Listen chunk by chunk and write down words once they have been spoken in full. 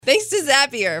Thanks to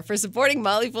Zapier for supporting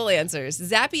Motley Fool Answers.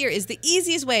 Zapier is the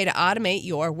easiest way to automate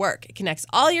your work. It connects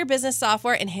all your business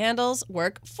software and handles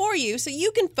work for you so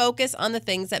you can focus on the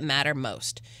things that matter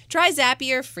most. Try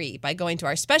Zapier free by going to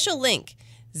our special link,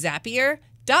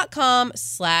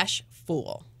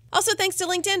 zapier.com/fool. Also, thanks to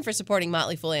LinkedIn for supporting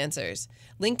Motley Fool Answers.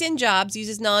 LinkedIn Jobs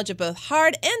uses knowledge of both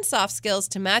hard and soft skills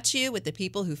to match you with the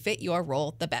people who fit your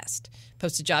role the best.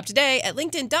 Post a job today at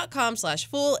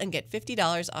linkedin.com/fool and get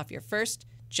 $50 off your first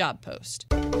job post.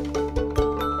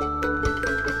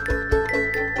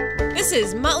 This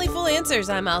is Motley Fool Answers.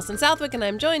 I'm Allison Southwick, and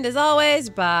I'm joined as always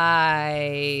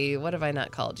by... What have I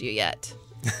not called you yet?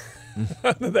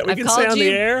 That we can say on the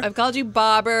air? I've called you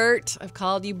Bobbert. I've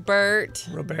called you Bert.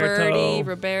 Roberto. Bertie,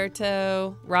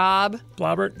 Roberto. Rob.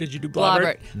 Blobbert? Did you do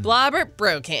Blobbert? Blobbert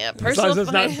Brokamp. As long as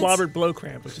it's not Blobbert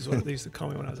Blowcramp, which is what they used to call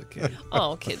me when I was a kid.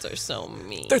 Oh, kids are so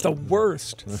mean. They're the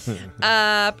worst.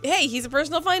 Hey, he's a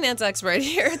personal finance expert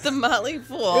here at the Motley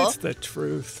Fool. It's the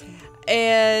truth.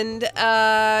 And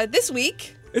this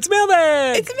week... It's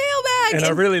mailbag! It's a mailbag! And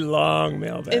a really long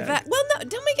mailbag. In fact, well, no,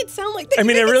 don't make it sound like that. I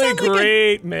mean, a really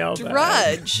great mailbag.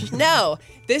 Drudge. No,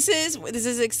 this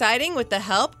is exciting. With the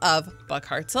help of Buck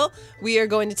Hartzell, we are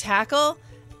going to tackle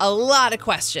a lot of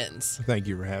questions. Thank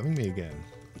you for having me again.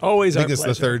 Always our I think it's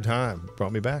pleasure. the third time.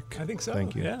 Brought me back. I think so.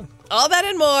 Thank you. Yeah. All that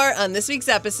and more on this week's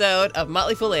episode of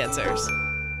Motley Fool Answers.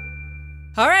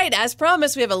 All right, as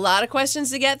promised, we have a lot of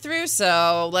questions to get through,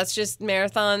 so let's just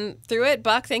marathon through it.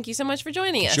 Buck, thank you so much for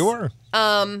joining us. Sure.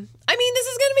 I mean, this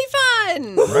is going to be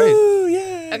fun. Right. Ooh,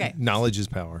 yeah. Okay. Knowledge is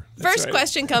power. First right.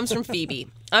 question comes from Phoebe.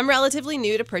 I'm relatively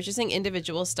new to purchasing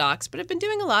individual stocks, but have been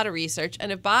doing a lot of research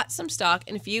and have bought some stock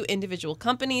in a few individual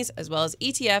companies as well as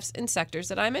ETFs in sectors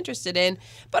that I'm interested in,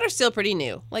 but are still pretty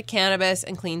new, like cannabis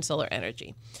and clean solar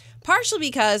energy. Partially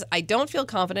because I don't feel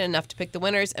confident enough to pick the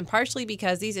winners, and partially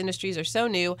because these industries are so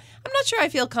new, I'm not sure I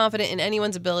feel confident in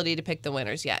anyone's ability to pick the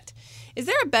winners yet. Is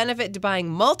there a benefit to buying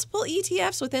multiple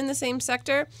ETFs within the same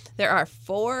sector? There are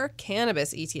 4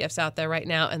 cannabis ETFs out there right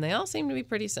now, and they all seem to be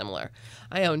pretty similar.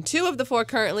 I own 2 of the 4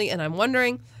 currently, and I'm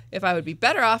wondering if I would be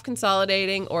better off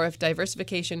consolidating or if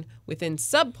diversification within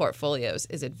sub-portfolios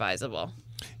is advisable.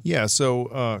 Yeah,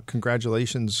 so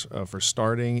congratulations for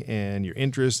starting and your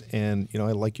interest. And,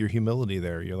 I like your humility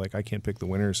there. You're like, I can't pick the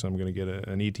winner, so I'm going to get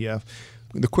an ETF.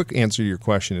 The quick answer to your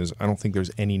question is I don't think there's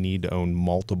any need to own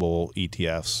multiple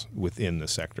ETFs within the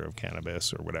sector of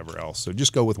cannabis or whatever else. So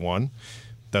just go with one.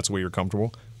 That's where you're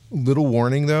comfortable. Little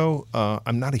warning, though,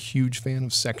 I'm not a huge fan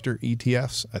of sector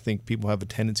ETFs. I think people have a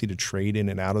tendency to trade in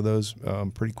and out of those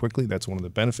pretty quickly. That's one of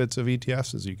the benefits of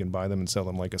ETFs is you can buy them and sell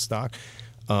them like a stock.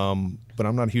 But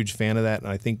I'm not a huge fan of that. And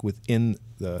I think within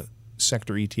the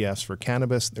sector ETFs for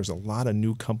cannabis, there's a lot of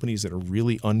new companies that are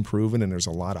really unproven and there's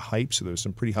a lot of hype. So there's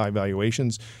some pretty high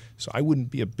valuations. So I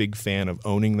wouldn't be a big fan of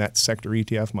owning that sector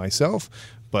ETF myself.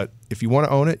 But if you want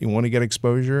to own it, you want to get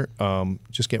exposure,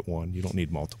 just get one. You don't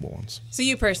need multiple ones. So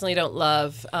you personally don't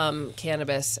love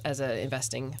cannabis as an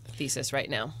investing thesis right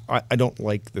now? I don't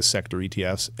like the sector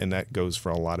ETFs, and that goes for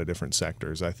a lot of different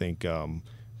sectors. I think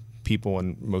people,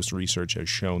 and most research has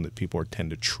shown that people tend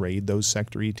to trade those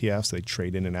sector ETFs. They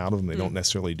trade in and out of them. They don't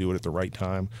necessarily do it at the right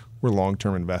time. We're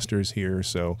long-term investors here,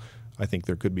 so I think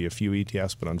there could be a few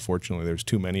ETFs, but unfortunately there's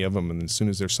too many of them, and as soon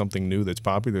as there's something new that's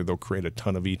popular, they'll create a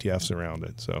ton of ETFs around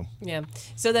it. So yeah.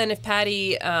 So then if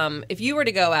Patty, if you were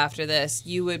to go after this,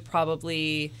 you would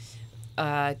probably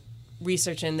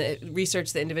research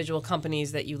the individual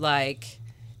companies that you like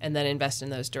and then invest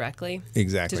in those directly.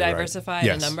 Exactly. To diversify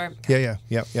right. the number. Yeah.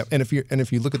 And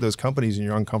if you look at those companies and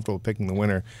you're uncomfortable picking the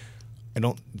winner, I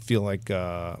don't feel like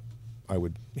I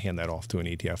would hand that off to an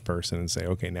ETF person and say,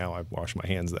 okay, now I've washed my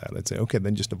hands of that. I'd say, okay,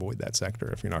 then just avoid that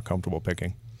sector if you're not comfortable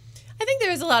picking. I think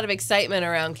there is a lot of excitement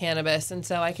around cannabis, and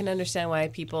so I can understand why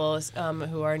people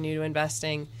who are new to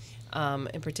investing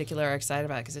in particular are excited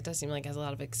about it, because it does seem like it has a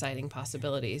lot of exciting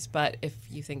possibilities. But if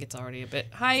you think it's already a bit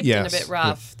hyped and a bit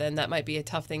rough, then that might be a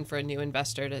tough thing for a new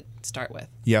investor to start with.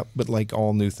 Yeah, but like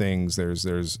all new things, there's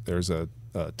a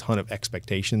ton of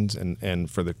expectations,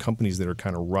 and for the companies that are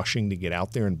kind of rushing to get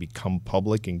out there and become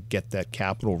public and get that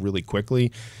capital really quickly,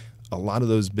 a lot of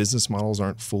those business models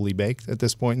aren't fully baked at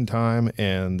this point in time,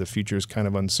 and the future is kind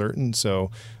of uncertain.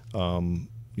 So,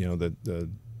 the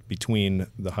between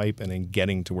the hype and then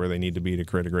getting to where they need to be to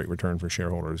create a great return for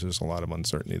shareholders, there's a lot of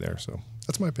uncertainty there. So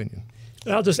that's my opinion.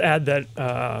 And I'll just add that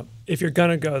if you're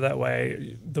going to go that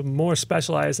way, the more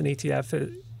specialized an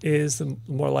ETF is, the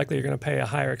more likely you're going to pay a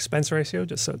higher expense ratio,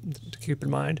 just so to keep in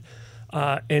mind.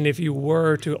 And if you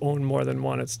were to own more than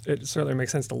one, it certainly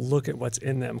makes sense to look at what's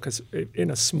in them, because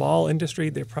in a small industry,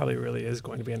 there probably really is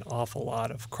going to be an awful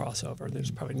lot of crossover.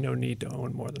 There's probably no need to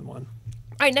own more than one.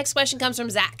 All right, next question comes from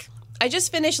Zach. I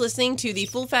just finished listening to the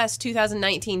Fool Fest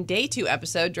 2019 Day 2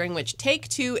 episode, during which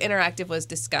Take-Two Interactive was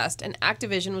discussed, and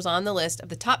Activision was on the list of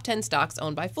the top 10 stocks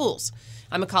owned by fools.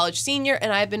 I'm a college senior,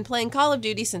 and I have been playing Call of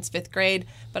Duty since 5th grade,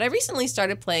 but I recently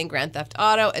started playing Grand Theft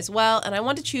Auto as well, and I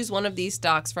want to choose one of these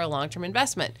stocks for a long-term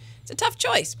investment. It's a tough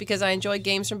choice because I enjoy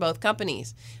games from both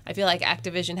companies. I feel like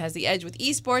Activision has the edge with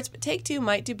esports, but Take-Two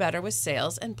might do better with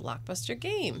sales and blockbuster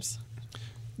games.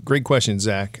 Great question,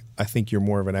 Zach. I think you're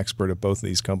more of an expert at both of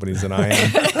these companies than I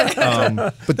am.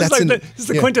 But that's it's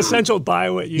the quintessential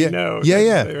buy what you know.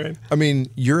 Yeah. Right? I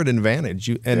mean, you're at an advantage.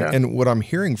 And what I'm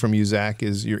hearing from you, Zach,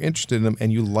 is you're interested in them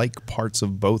and you like parts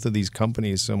of both of these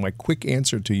companies. So my quick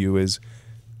answer to you is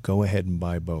go ahead and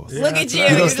buy both. Look at you.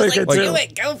 You're just like, do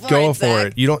it. Go for it, Go for Zach.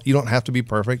 it. You don't have to be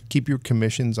perfect. Keep your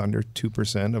commissions under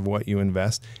 2% of what you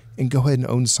invest and go ahead and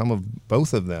own some of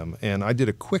both of them. And I did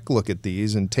a quick look at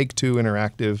these, and Take-Two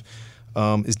Interactive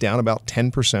is down about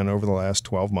 10% over the last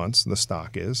 12 months. The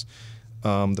stock is.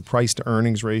 The price to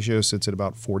earnings ratio sits at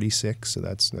about 46, so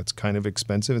that's kind of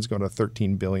expensive. It's got a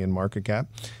 $13 billion market cap.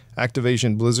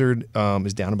 Activision Blizzard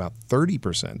is down about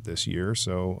 30% this year,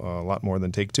 so a lot more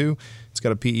than Take-Two. It's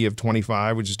got a PE of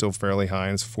 25, which is still fairly high,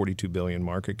 and it's $42 billion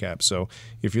market cap. So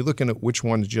if you're looking at which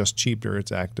one's just cheaper,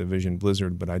 it's Activision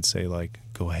Blizzard, but I'd say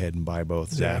go ahead and buy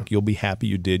both, Zach. You'll be happy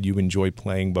you did. You enjoy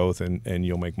playing both, and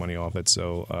you'll make money off it.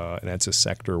 So and that's a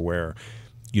sector where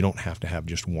you don't have to have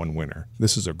just one winner.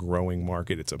 This is a growing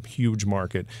market. It's a huge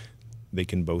market. They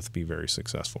can both be very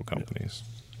successful companies.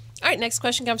 All right, next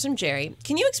question comes from Jerry.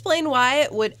 Can you explain why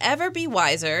it would ever be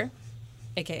wiser,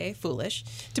 aka foolish,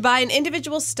 to buy an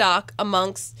individual stock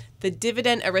amongst the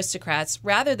dividend aristocrats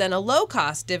rather than a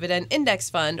low-cost dividend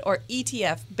index fund or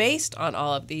ETF based on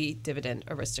all of the dividend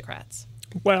aristocrats?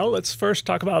 Well, let's first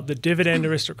talk about the dividend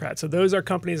aristocrats. So those are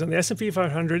companies on the S&P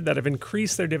 500 that have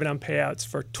increased their dividend payouts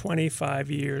for 25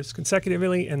 years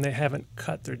consecutively, and they haven't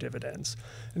cut their dividends.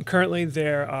 And currently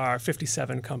there are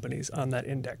 57 companies on that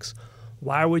index.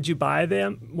 Why would you buy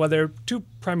them? Well, there are two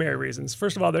primary reasons.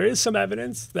 First of all, there is some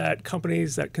evidence that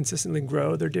companies that consistently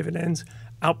grow their dividends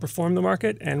outperform the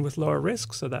market and with lower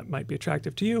risk, so that might be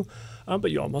attractive to you.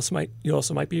 But you also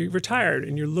might be retired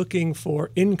and you're looking for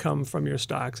income from your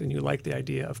stocks, and you like the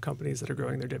idea of companies that are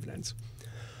growing their dividends.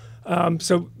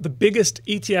 So the biggest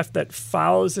ETF that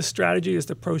follows this strategy is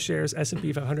the ProShares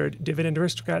S&P 500 Dividend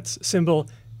Aristocrats, symbol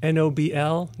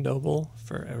NOBL, Noble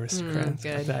for aristocrats.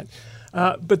 Good. Like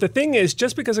that. But the thing is,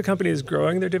 just because a company is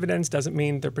growing their dividends doesn't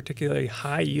mean they're particularly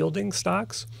high-yielding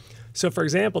stocks. So, for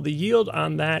example, the yield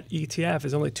on that ETF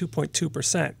is only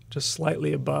 2.2%, just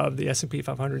slightly above the S&P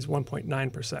 500's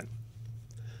 1.9%.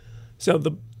 So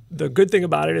the good thing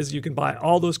about it is you can buy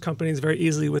all those companies very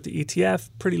easily with the ETF,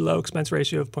 pretty low expense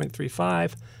ratio of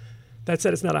 0.35. That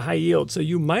said, it's not a high yield, so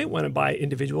you might want to buy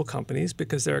individual companies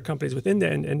because there are companies within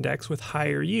the index with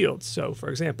higher yields. So, for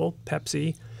example,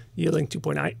 Pepsi yielding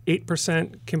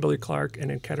 2.8%, Kimberly-Clark and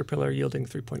then Caterpillar yielding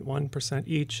 3.1%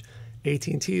 each.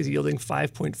 AT&T is yielding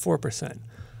 5.4%.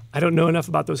 I don't know enough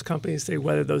about those companies to say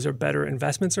whether those are better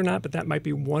investments or not, but that might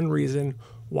be one reason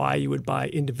why you would buy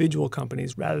individual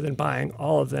companies rather than buying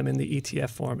all of them in the ETF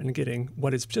form and getting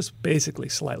what is just basically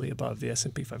slightly above the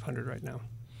S&P 500 right now.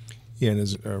 Yeah, and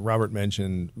as Robert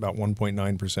mentioned, about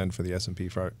 1.9% for the S&P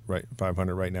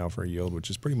 500 right now for a yield, which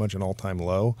is pretty much an all-time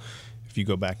low. If you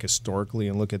go back historically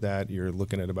and look at that, you're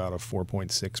looking at about a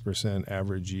 4.6%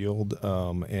 average yield.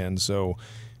 And so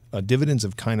dividends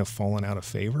have kind of fallen out of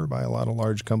favor by a lot of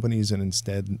large companies, and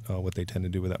instead what they tend to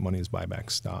do with that money is buy back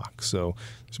stock. So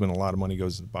there's been a lot of money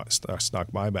goes to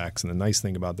stock buybacks. And the nice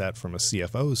thing about that from a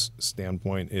CFO's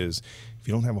standpoint is if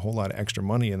you don't have a whole lot of extra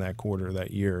money in that quarter or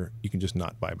that year, you can just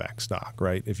not buy back stock,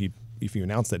 right? If you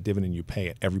announce that dividend, you pay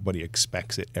it. Everybody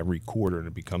expects it every quarter, and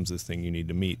it becomes this thing you need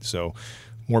to meet. So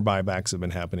more buybacks have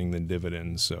been happening than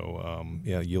dividends. So,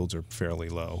 yields are fairly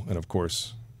low. And, of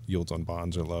course, yields on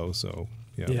bonds are low. So,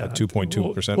 that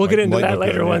 2.2%. We'll get into that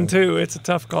later one, too. It's a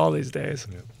tough call these days.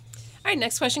 Yeah. All right,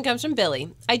 next question comes from Billy.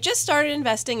 I just started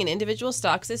investing in individual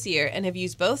stocks this year and have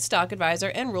used both Stock Advisor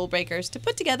and Rule Breakers to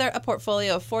put together a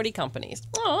portfolio of 40 companies.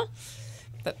 Aw.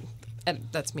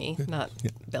 That's me, not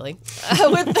Billy.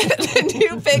 With the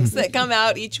new picks that come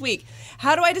out each week.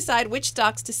 How do I decide which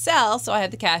stocks to sell so I have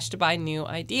the cash to buy new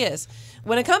ideas?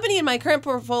 When a company in my current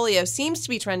portfolio seems to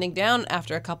be trending down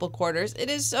after a couple quarters, it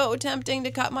is so tempting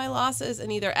to cut my losses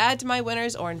and either add to my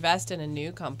winners or invest in a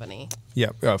new company.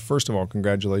 Yeah, first of all,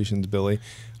 congratulations, Billy.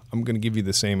 I'm going to give you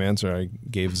the same answer I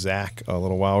gave Zach a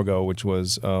little while ago, which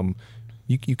was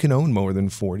you can own more than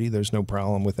 40. There's no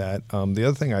problem with that. The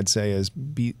other thing I'd say is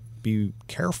be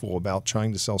careful about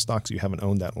trying to sell stocks you haven't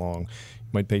owned that long.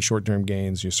 might pay short-term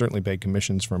gains. You certainly pay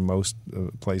commissions from most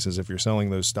places if you're selling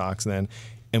those stocks then.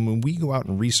 And when we go out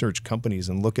and research companies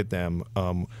and look at them,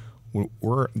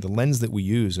 the lens that we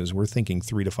use is we're thinking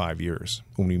 3 to 5 years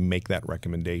when we make that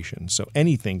recommendation. So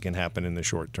anything can happen in the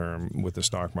short term with the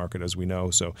stock market, as we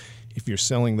know. So if you're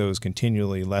selling those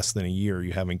continually less than a year,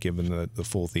 you haven't given the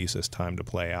full thesis time to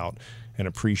play out and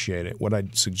appreciate it. What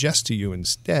I'd suggest to you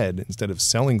instead of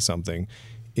selling something,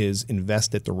 is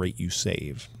invest at the rate you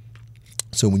save.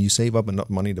 So when you save up enough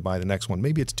money to buy the next one,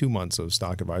 maybe it's 2 months of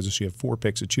Stock Advisor, so you have 4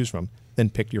 picks to choose from, then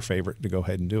pick your favorite to go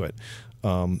ahead and do it.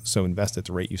 So invest at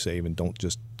the rate you save and don't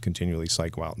just continually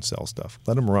cycle out and sell stuff.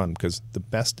 Let them run, because the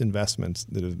best investments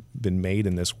that have been made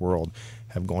in this world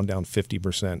have gone down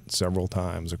 50% several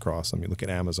times across. I mean, look at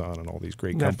Amazon and all these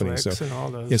great companies. Netflix and all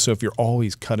those. Yeah, so if you're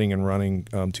always cutting and running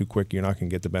too quick, you're not going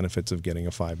to get the benefits of getting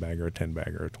a 5-bagger, a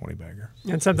 10-bagger, or a 20-bagger.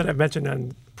 And something I've mentioned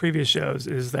on previous shows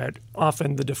is that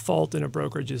often the default in a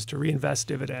brokerage is to reinvest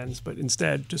dividends, but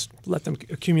instead just let them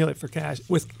accumulate for cash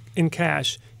in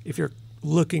cash if you're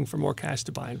looking for more cash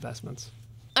to buy investments.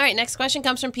 All right, next question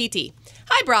comes from PT.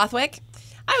 Hi, Brothwick.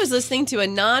 I was listening to a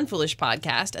non-foolish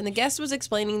podcast, and the guest was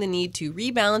explaining the need to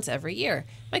rebalance every year.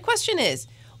 My question is,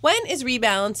 when is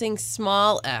rebalancing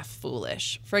small f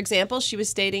foolish? For example, she was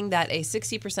stating that a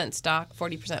 60% stock,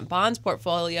 40% bonds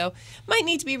portfolio might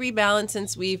need to be rebalanced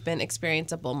since we've been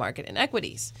experiencing a bull market in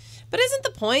equities. But isn't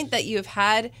the point that you have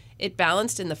had it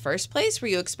balanced in the first place? Were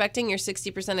you expecting your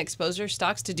 60% exposure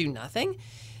stocks to do nothing?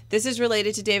 This is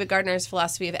related to David Gardner's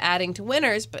philosophy of adding to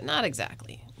winners, but not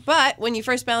exactly. But when you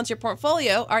first balance your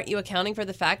portfolio, aren't you accounting for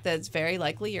the fact that it's very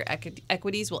likely your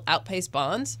equities will outpace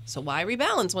bonds? So why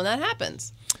rebalance when that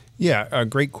happens? Yeah, a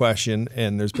great question,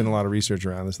 and there's been a lot of research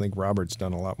around this. I think Robert's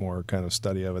done a lot more kind of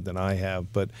study of it than I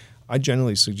have, but I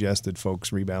generally suggest that folks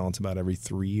rebalance about every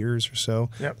 3 years or so.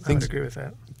 Yep, I would agree with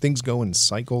that. Things go in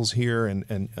cycles here,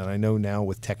 and I know now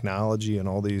with technology and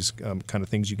all these kind of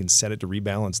things, you can set it to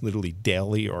rebalance literally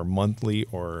daily or monthly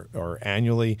or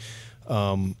annually.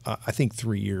 I think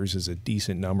 3 years is a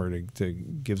decent number to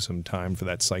give some time for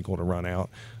that cycle to run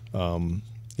out.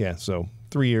 So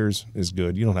 3 years is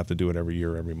good. You don't have to do it every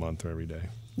year, every month, or every day.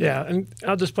 Yeah, and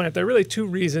I'll just point out there are really 2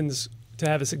 reasons to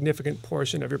have a significant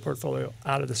portion of your portfolio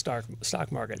out of the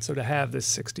stock market. So to have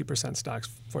this 60% stocks,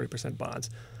 40% bonds.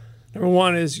 Number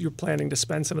one is you're planning to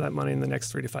spend some of that money in the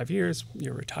next 3 to 5 years.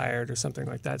 You're retired or something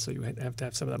like that, so you have to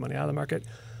have some of that money out of the market.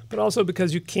 But also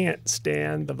because you can't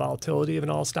stand the volatility of an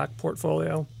all-stock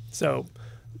portfolio. So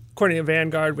according to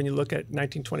Vanguard, when you look at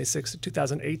 1926 to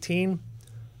 2018,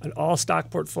 an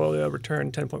all-stock portfolio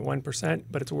returned 10.1%,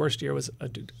 but its worst year was a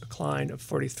decline of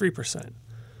 43%.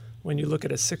 When you look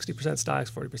at a 60% stocks,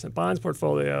 40% bonds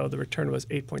portfolio, the return was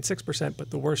 8.6%, but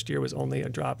the worst year was only a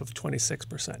drop of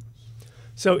 26%.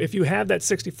 So if you have that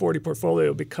 60-40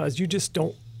 portfolio because you just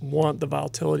don't want the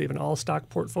volatility of an all-stock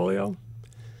portfolio,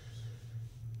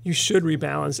 you should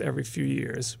rebalance every few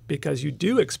years because you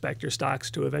do expect your stocks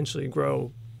to eventually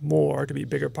grow more, to be a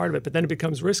bigger part of it, but then it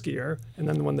becomes riskier, and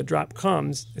then when the drop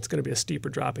comes, it's going to be a steeper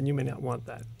drop, and you may not want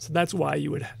that. So that's why you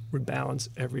would rebalance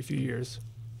every few years.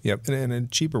 Yep, and a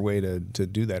cheaper way to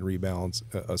do that rebalance,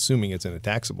 assuming it's in a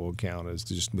taxable account, is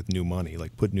to just with new money,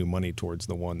 like put new money towards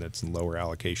the one that's lower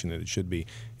allocation than it should be,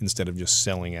 instead of just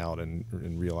selling out and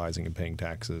realizing and paying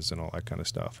taxes and all that kind of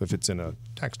stuff. If it's in a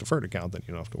tax-deferred account, then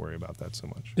you don't have to worry about that so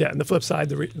much. Yeah, and the flip side,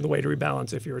 the way to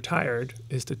rebalance if you're retired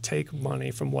is to take money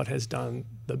from what has done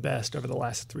the best over the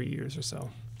last 3 years or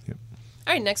so.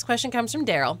 All right, next question comes from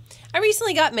Daryl. I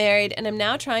recently got married and am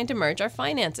now trying to merge our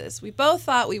finances. We both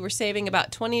thought we were saving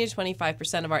about 20 to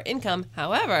 25% of our income.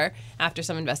 However, after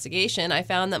some investigation, I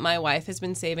found that my wife has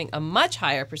been saving a much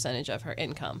higher percentage of her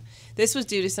income. This was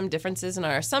due to some differences in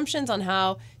our assumptions on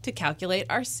how to calculate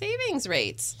our savings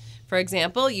rates. For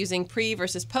example, using pre-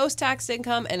 versus post-tax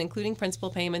income and including principal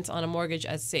payments on a mortgage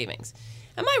as savings.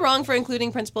 Am I wrong for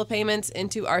including principal payments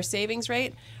into our savings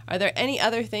rate? Are there any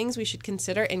other things we should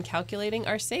consider in calculating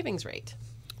our savings rate?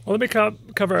 Well, let me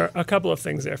cover a couple of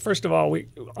things there. First of all, we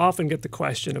often get the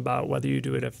question about whether you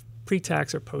do it at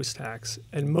pre-tax or post-tax.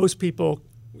 And most people,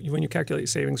 when you calculate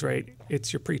savings rate,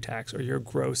 it's your pre-tax or your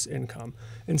gross income.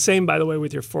 And same, by the way,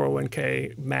 with your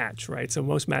 401k match, right? So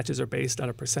most matches are based on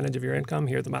a percentage of your income.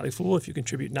 Here at the Motley Fool, if you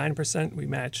contribute 9%, we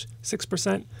match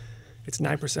 6%. It's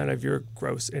 9% of your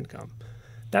gross income.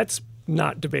 That's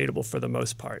not debatable for the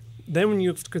most part. Then when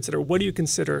you consider, what do you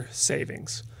consider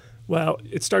savings? Well,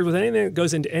 it starts with anything that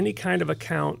goes into any kind of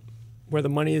account where the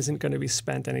money isn't going to be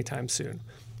spent anytime soon.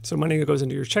 So money that goes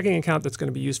into your checking account that's going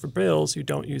to be used for bills, you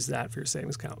don't use that for your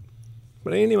savings account.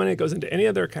 But any money that goes into any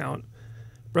other account,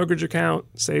 brokerage account,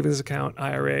 savings account,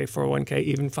 IRA, 401k,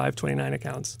 even 529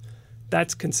 accounts,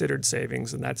 that's considered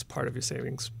savings, and that's part of your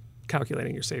savings,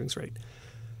 calculating your savings rate.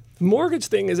 The mortgage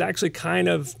thing is actually kind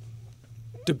of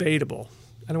debatable.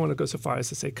 I don't want to go so far as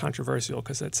to say controversial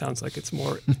because that sounds like it's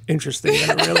more interesting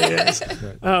than it really is.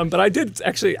 Right. But I did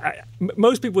actually,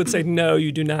 most people would say, no,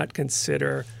 you do not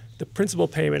consider the principal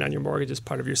payment on your mortgage as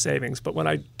part of your savings. But when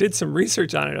I did some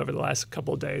research on it over the last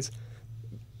couple of days,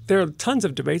 there are tons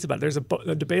of debates about it. There's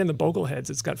a debate in the Bogleheads.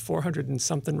 It's got 400 and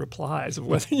something replies of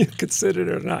whether you consider it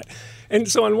or not. And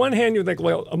so on one hand, you think,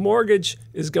 well, a mortgage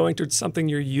is going towards something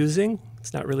you're using.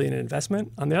 It's not really an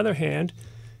investment. On the other hand,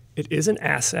 it is an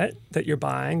asset that you're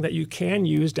buying that you can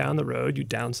use down the road. You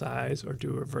downsize or do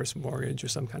a reverse mortgage or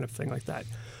some kind of thing like that.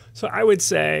 So I would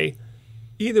say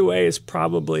either way is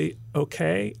probably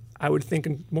okay. I would think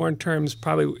more in terms,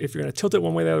 probably if you're going to tilt it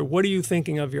one way or the other, what are you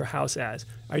thinking of your house as?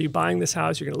 Are you buying this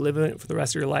house, you're going to live in it for the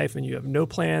rest of your life, and you have no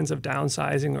plans of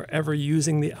downsizing or ever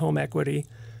using the home equity?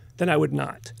 Then I would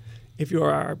not. If you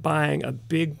are buying a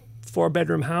big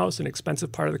 4-bedroom house in an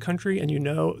expensive part of the country, and you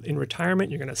know in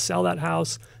retirement you're going to sell that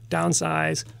house,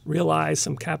 downsize, realize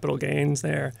some capital gains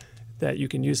there that you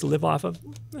can use to live off of,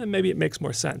 maybe it makes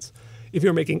more sense. If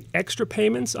you're making extra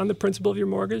payments on the principal of your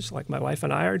mortgage, like my wife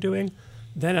and I are doing,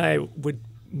 then I would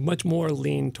much more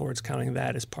lean towards counting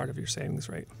that as part of your savings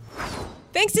rate.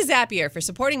 Thanks to Zapier for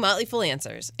supporting Motley Fool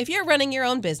Answers. If you're running your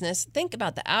own business, think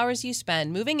about the hours you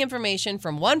spend moving information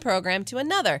from one program to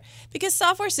another because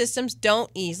software systems don't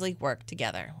easily work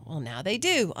together. Well, now they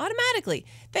do, automatically,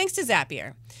 thanks to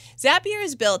Zapier. Zapier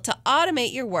is built to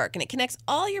automate your work, and it connects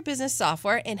all your business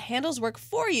software and handles work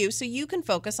for you so you can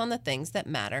focus on the things that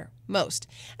matter most.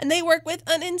 And they work with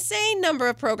an insane number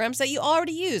of programs that you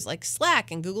already use, like Slack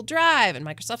and Google Drive and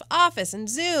Microsoft Office and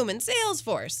Zoom and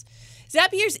Salesforce.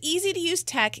 Zapier's easy-to-use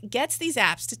tech gets these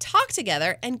apps to talk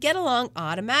together and get along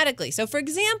automatically. So, for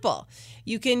example,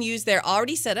 you can use their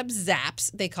already set up Zaps,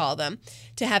 they call them,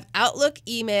 to have Outlook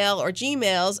email or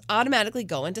Gmails automatically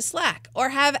go into Slack, or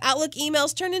have Outlook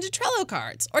emails turn into Trello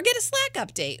cards, or get a Slack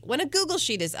update when a Google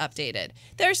Sheet is updated.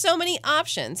 There are so many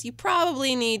options, you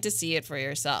probably need to see it for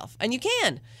yourself. And you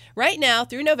can. Right now,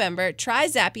 through November, try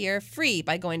Zapier free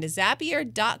by going to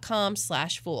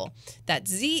Zapier.com/fool.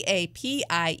 That's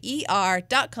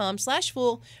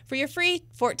Zapier.com/fool for your free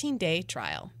 14-day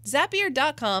trial.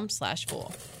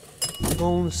 Zapier.com/fool. I'm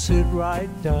gonna sit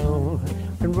right down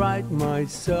and write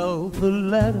myself a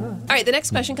letter. All right, the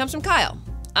next question comes from Kyle.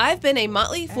 I've been a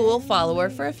Motley Fool follower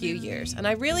for a few years, and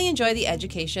I really enjoy the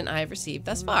education I have received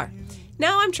thus far.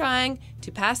 Now I'm trying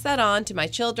to pass that on to my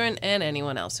children and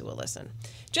anyone else who will listen.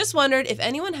 Just wondered if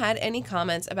anyone had any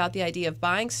comments about the idea of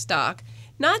buying stock,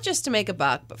 not just to make a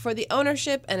buck, but for the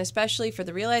ownership and especially for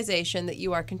the realization that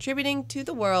you are contributing to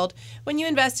the world when you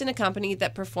invest in a company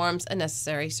that performs a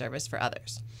necessary service for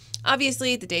others.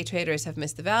 Obviously, the day traders have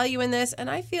missed the value in this, and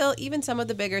I feel even some of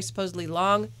the bigger, supposedly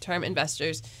long-term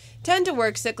investors tend to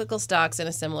work cyclical stocks in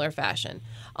a similar fashion,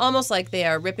 almost like they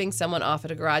are ripping someone off at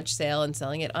a garage sale and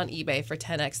selling it on eBay for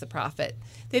 10x the profit.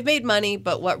 They've made money,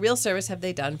 but what real service have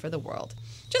they done for the world?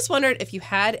 Just wondered if you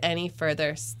had any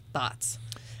further thoughts.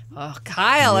 Oh,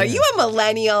 Kyle, are you a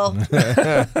millennial?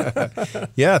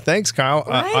 Yeah, thanks, Kyle.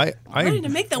 Right? I Ready to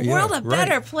make the world a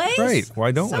better place? Right.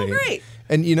 Why don't we? So great.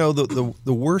 And, you know,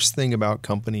 the worst thing about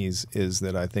companies is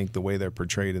that I think the way they're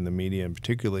portrayed in the media, and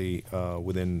particularly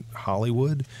within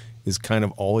Hollywood, is kind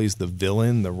of always the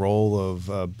villain, the role of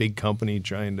a big company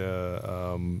trying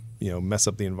to mess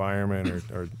up the environment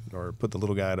or put the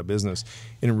little guy out of business.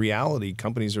 In reality,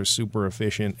 companies are super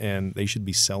efficient, and they should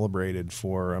be celebrated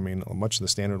for, I mean, much of the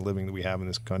standard of living that we have in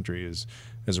this country is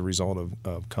as a result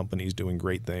of companies doing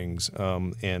great things.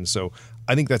 And so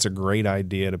I think that's a great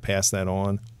idea to pass that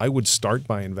on. I would start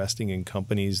by investing in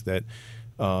companies that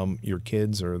your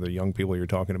kids or the young people you're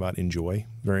talking about enjoy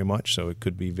very much. So it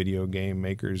could be video game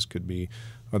makers, could be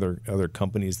other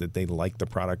companies that they like the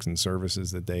products and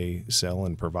services that they sell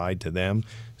and provide to them.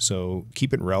 So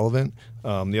keep it relevant.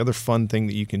 The other fun thing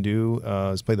that you can do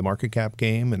is play the market cap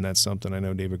game, and that's something I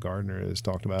know David Gardner has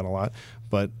talked about a lot.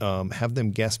 But have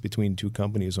them guess between two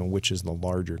companies on which is the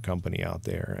larger company out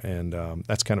there, and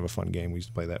that's kind of a fun game. We used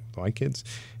to play that with my kids.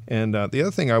 And the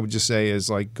other thing I would just say is,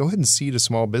 like, go ahead and seed a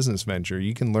small business venture.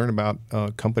 You can learn about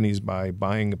companies by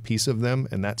buying a piece of them,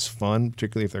 and that's fun,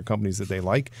 particularly if they're companies that they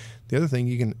like. The other thing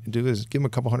you can do is give them a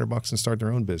couple $100 and start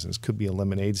their own business. Could be a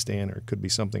lemonade stand, or it could be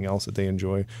something else that they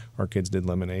enjoy. Our kids did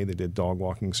lemonade. They did dog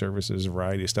walking services, a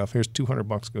variety of stuff. Here's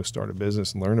 $200. Go start a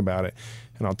business and learn about it.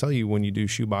 And I'll tell you, when you do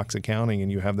shoebox accounting and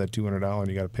you have that $200 and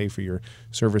you got to pay for your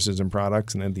services and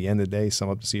products, and at the end of the day, sum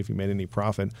up to see if you made any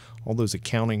profit, all those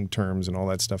accounting terms and all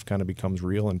that stuff kind of becomes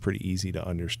real and pretty easy to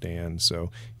understand. So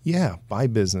Yeah, buy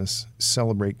business,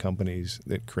 celebrate companies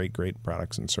that create great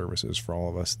products and services for all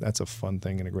of us. That's a fun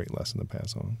thing and a great lesson to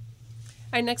pass on.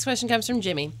 Our next question comes from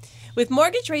Jimmy. With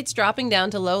mortgage rates dropping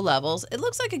down to low levels, it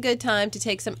looks like a good time to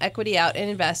take some equity out and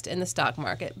invest in the stock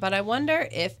market. But I wonder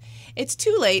if it's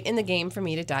too late in the game for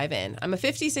me to dive in. I'm a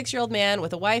 56-year-old man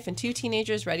with a wife and 2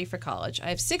 teenagers ready for college. I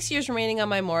have 6 years remaining on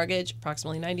my mortgage,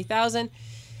 approximately $90,000,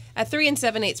 at 3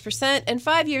 7/8%, and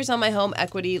 5 years on my home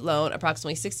equity loan,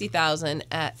 approximately $60,000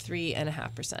 at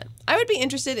 3.5%. I would be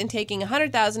interested in taking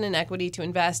 $100,000 in equity to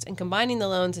invest and combining the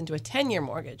loans into a 10-year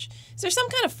mortgage. Is there some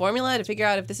kind of formula to figure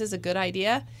out if this is a good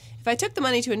idea? If I took the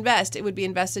money to invest, it would be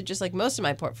invested just like most of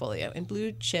my portfolio in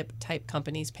blue chip type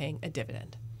companies paying a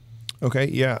dividend. Okay,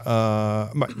 yeah.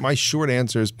 My short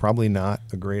answer is probably not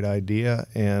a great idea.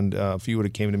 And if you would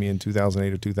have came to me in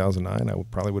 2008 or 2009, I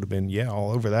probably would have been,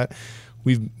 all over that.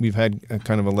 We've had a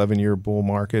kind of 11-year bull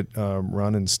market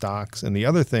run in stocks. And the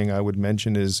other thing I would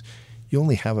mention is you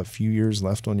only have a few years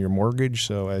left on your mortgage.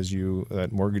 So as that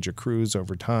mortgage accrues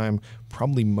over time,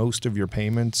 probably most of your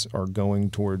payments are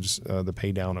going towards the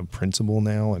pay down of principal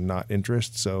now and not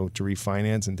interest. So to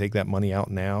refinance and take that money out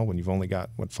now when you've only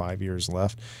got, 5 years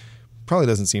left, probably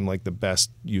doesn't seem like the best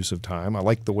use of time. I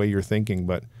like the way you're thinking,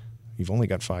 but you've only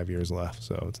got 5 years left,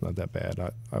 so it's not that bad.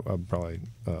 I'd probably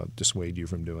dissuade you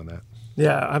from doing that.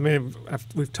 Yeah, I mean,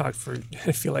 we've talked for,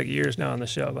 I feel like, years now on the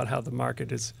show about how the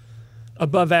market is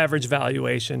above average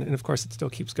valuation, and of course it still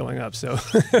keeps going up. So,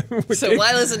 so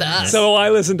why listen to us? So why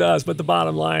listen to us? But the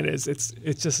bottom line is, it's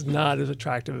just not as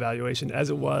attractive a valuation as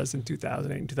it was in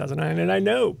 2008 and 2009. And I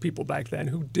know people back then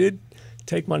who did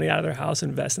take money out of their house and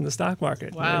invest in the stock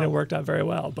market, and it worked out very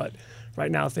well. But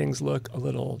right now things look a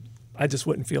little. I just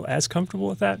wouldn't feel as comfortable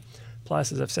with that.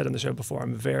 Plus, as I've said on the show before,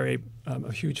 I'm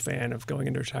a huge fan of going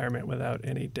into retirement without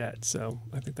any debt. So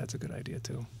I think that's a good idea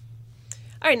too.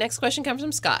 All right, next question comes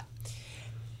from Scott.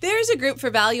 There's a group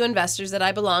for value investors that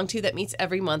I belong to that meets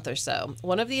every month or so.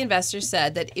 One of the investors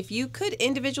said that if you could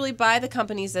individually buy the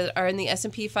companies that are in the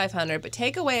S&P 500 but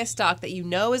take away a stock that you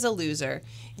know is a loser,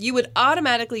 you would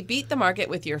automatically beat the market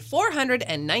with your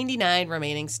 499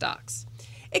 remaining stocks.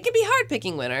 It can be hard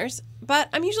picking winners, but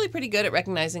I'm usually pretty good at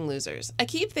recognizing losers. I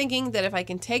keep thinking that if I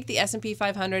can take the S&P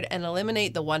 500 and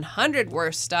eliminate the 100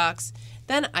 worst stocks,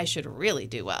 then I should really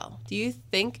do well. Do you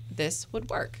think this would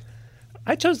work?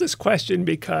 I chose this question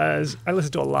because I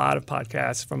listen to a lot of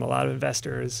podcasts from a lot of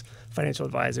investors, financial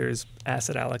advisors,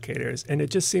 asset allocators, and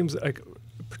it just seems like,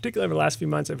 particularly over the last few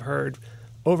months, I've heard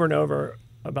over and over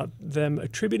about them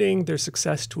attributing their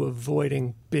success to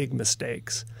avoiding big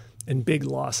mistakes and big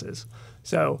losses.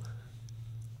 So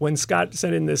when Scott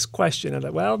sent in this question, I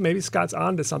thought, well, maybe Scott's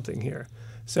onto something here.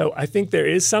 So I think there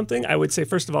is something. I would say,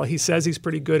 first of all, he says he's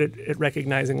pretty good at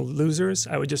recognizing losers.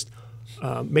 I would just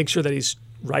make sure that he's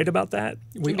right about that.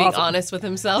 Being honest with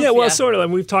himself? Yeah, well, sort of.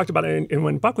 And we've talked about it. And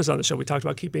when Buck was on the show, we talked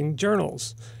about keeping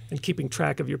journals and keeping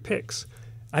track of your picks.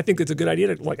 I think it's a good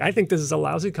idea. I think this is a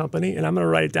lousy company, and I'm going to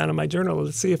write it down in my journal.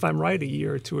 Let's see if I'm right a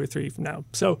year or 2 or 3 from now.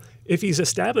 So if he's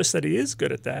established that he is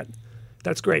good at that,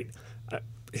 that's great.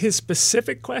 His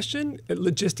specific question, it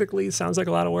logistically sounds like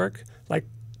a lot of work, like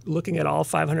looking at all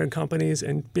 500 companies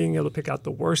and being able to pick out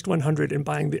the worst 100 and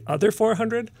buying the other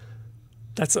 400.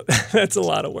 That's a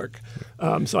lot of work.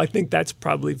 So I think that's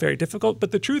probably very difficult.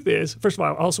 But the truth is, first of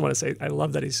all, I also want to say I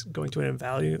love that he's going to an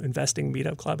value investing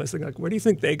meetup club. I was thinking, where do you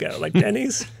think they go? Like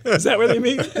Denny's? Is that where they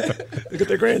meet? Look at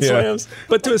their grand slams.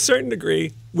 But to a certain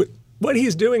degree, what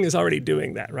he's doing is already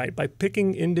doing that, right? By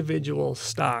picking individual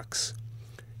stocks,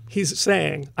 he's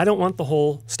saying, I don't want the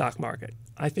whole stock market.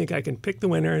 I think I can pick the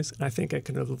winners, and I think I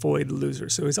can avoid the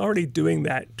losers. So he's already doing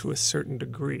that to a certain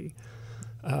degree.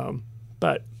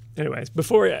 But anyways,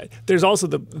 there's also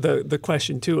the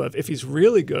question too of if he's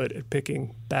really good at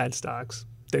picking bad stocks,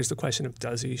 there's the question of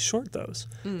does he short those?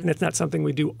 And it's not something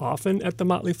we do often at the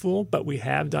Motley Fool, but we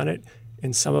have done it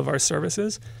in some of our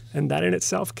services, and that in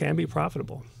itself can be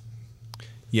profitable.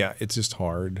 Yeah, it's just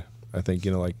hard. I think,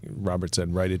 like Robert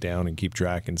said, write it down and keep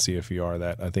track and see if you are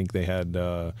that. I think they had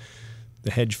the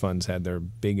hedge funds had their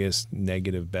biggest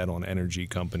negative bet on energy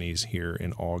companies here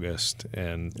in August,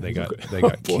 and they got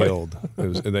killed.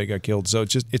 They got killed. So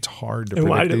it's hard to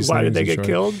predict these things. Why did they get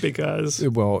killed? Because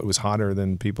it was hotter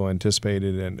than people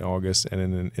anticipated in August, and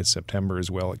then in September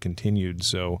as well. It continued.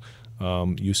 So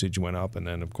usage went up, and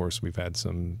then of course we've had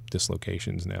some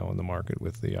dislocations now in the market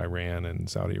with the Iran and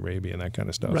Saudi Arabia and that kind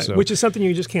of stuff. Right, so which is something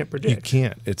you just can't predict. You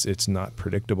can't. It's not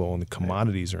predictable, and the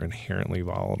commodities are inherently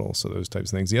volatile. So those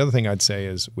types of things. The other thing I'd say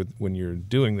is when you're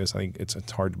doing this, I think it's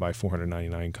hard to buy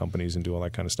 499 companies and do all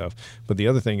that kind of stuff. But the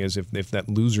other thing is if that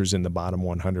loser's in the bottom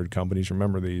 100 companies,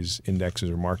 remember these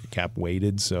indexes are market cap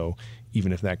weighted, so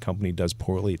even if that company does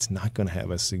poorly, it's not going to have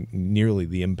nearly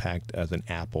the impact as an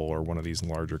Apple or one of these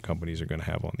larger companies are going to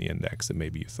have on the index that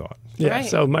maybe you thought. Yeah, Right.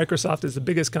 so Microsoft is the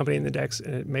biggest company in the index,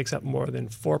 and it makes up more than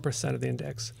 4% of the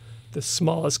index. The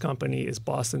smallest company is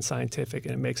Boston Scientific,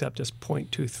 and it makes up just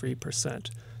 0.23%.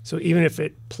 So even if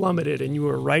it plummeted and you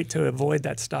were right to avoid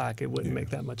that stock, it wouldn't make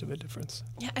that much of a difference.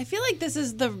 Yeah, I feel like this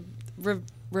is the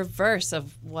reverse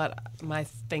of what my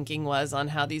thinking was on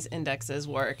how these indexes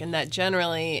work, and that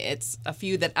generally it's a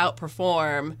few that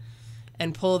outperform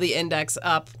and pull the index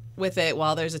up with it,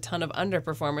 while there's a ton of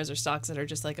underperformers or stocks that are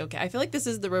just like, okay. I feel like this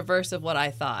is the reverse of what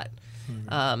I thought.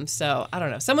 So I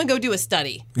don't know. Someone go do a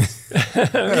study.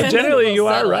 Generally, you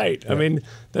are Settle it. right. I mean,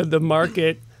 the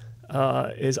market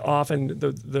is often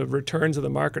the returns of the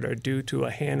market are due to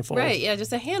a handful. Right, yeah,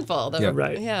 just a handful. That Yeah. were-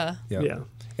 Right. Yeah. Yeah.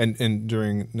 And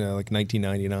during like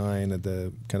 1999 at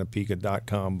the kind of peak of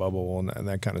dot-com bubble and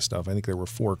that kind of stuff, I think there were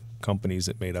 4 companies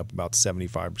that made up about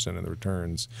 75% of the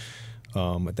returns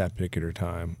at that particular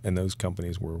time. And those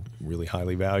companies were really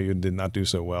highly valued and did not do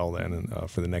so well then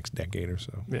and, for the next decade or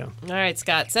so. Yeah. All right,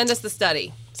 Scott, send us the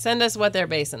study. Send us what they're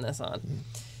basing this on.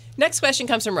 Next question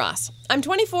comes from Ross. I'm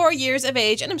 24 years of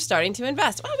age and I'm starting to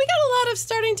invest. Wow, we got a lot of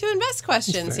starting to invest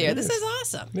questions Very here. nice. This is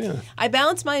awesome. Yeah. I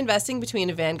balance my investing between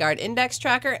a Vanguard index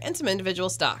tracker and some individual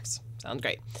stocks. Sounds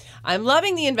great. I'm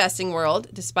loving the investing world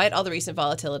despite all the recent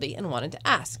volatility and wanted to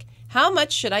ask, how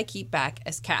much should I keep back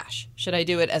as cash? Should I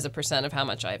do it as a percent of how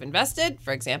much I've invested?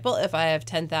 For example, if I have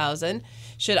 $10,000,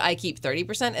 should I keep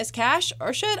 30% as cash,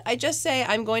 or should I just say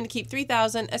I'm going to keep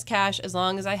 $3,000 as cash as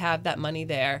long as I have that money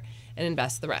there and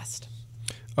invest the rest?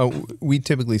 We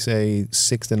typically say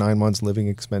 6 to 9 months living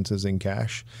expenses in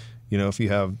cash. You know, if you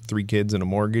have 3 kids and a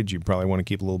mortgage, you probably want to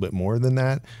keep a little bit more than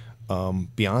that.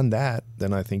 Beyond that,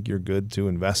 then I think you're good to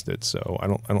invest it. So I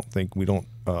don't think we don't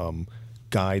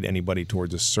guide anybody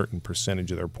towards a certain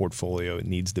percentage of their portfolio. It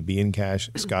needs to be in cash.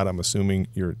 Scott, I'm assuming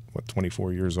you're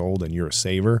 24 years old and you're a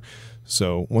saver.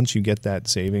 So once you get that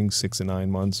savings, 6 to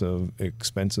 9 months of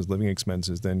expenses, living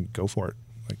expenses, then go for it.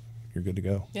 Like, you're good to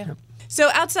go. Yeah. So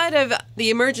outside of the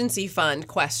emergency fund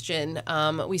question,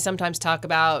 we sometimes talk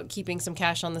about keeping some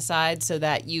cash on the side so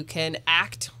that you can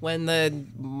act when the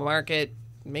market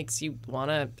makes you want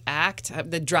to act.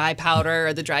 The dry powder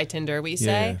or the dry tinder, we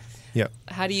say. Yeah.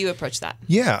 How do you approach that?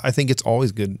 Yeah, I think it's always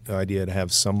a good idea to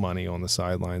have some money on the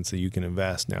sidelines so you can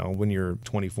invest. Now, when you're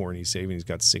 24 and he's saving, he's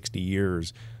got 60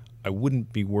 years, I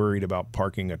wouldn't be worried about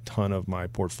parking a ton of my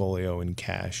portfolio in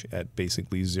cash at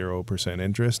basically 0%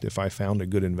 interest. If I found a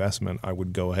good investment, I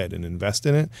would go ahead and invest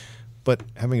in it. But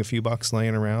having a few bucks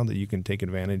laying around that you can take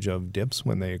advantage of dips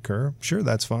when they occur, sure,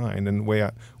 that's fine. And the way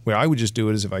I would just do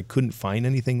it is if I couldn't find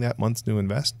anything that month to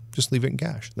invest, just leave it in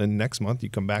cash. Then next month you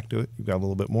come back to it, you've got a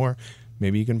little bit more,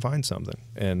 maybe you can find something.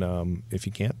 And if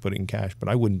you can't, put it in cash. But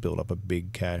I wouldn't build up a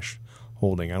big cash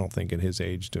holding. I don't think at his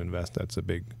age to invest, that's a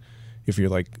big... If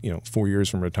you're 4 years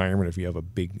from retirement, if you have a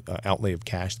big outlay of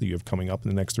cash that you have coming up in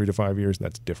the next 3 to 5 years,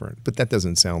 that's different. But that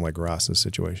doesn't sound like Ross's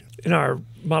situation. In our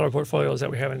model portfolios that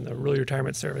we have in the Early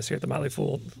Retirement Service here at the Motley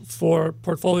Fool, for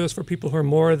portfolios for people who are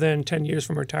more than 10 years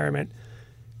from retirement,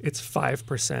 it's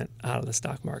 5% out of the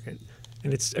stock market.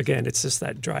 And it's just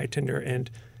that dry tinder.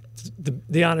 And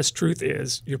the honest truth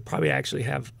is you probably actually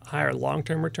have higher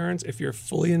long-term returns if you're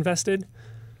fully invested.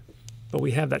 But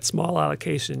we have that small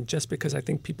allocation just because I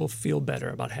think people feel better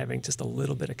about having just a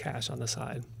little bit of cash on the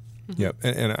side. Mm-hmm. Yeah,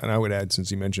 and I would add,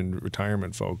 since you mentioned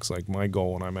retirement folks, like my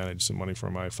goal when I managed some money for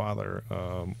my father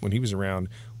when he was around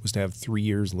was to have 3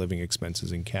 years living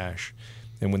expenses in cash.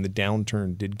 And when the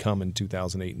downturn did come in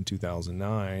 2008 and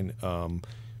 2009,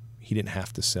 he didn't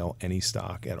have to sell any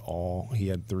stock at all. He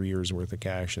had 3 years worth of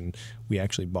cash, and we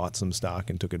actually bought some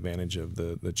stock and took advantage of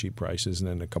the cheap prices. And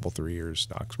then a couple 3 years,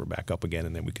 stocks were back up again,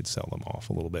 and then we could sell them off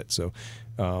a little bit. So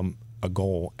a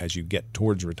goal as you get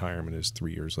towards retirement is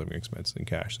 3 years living expenses in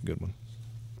cash. A good one.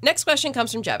 Next question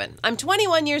comes from Jevin. I'm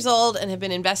 21 years old and have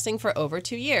been investing for over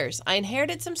 2 years. I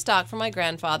inherited some stock from my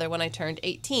grandfather when I turned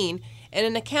 18 in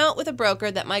an account with a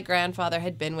broker that my grandfather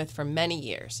had been with for many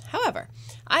years. However,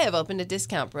 I have opened a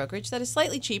discount brokerage that is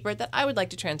slightly cheaper that I would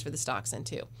like to transfer the stocks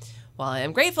into. While I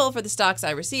am grateful for the stocks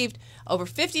I received, over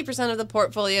 50% of the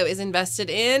portfolio is invested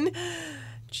in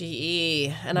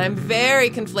GE, and I'm very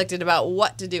conflicted about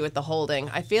what to do with the holding.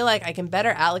 I feel like I can better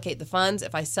allocate the funds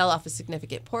if I sell off a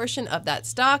significant portion of that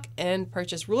stock and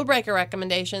purchase rule breaker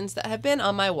recommendations that have been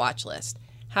on my watch list.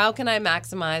 How can I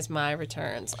maximize my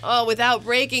returns? Oh, without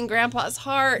breaking Grandpa's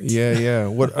heart. Yeah.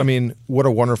 What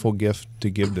a wonderful gift to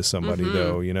give to somebody,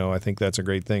 though. You know, I think that's a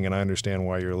great thing, and I understand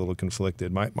why you're a little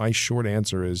conflicted. My short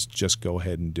answer is just go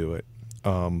ahead and do it.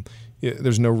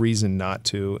 There's no reason not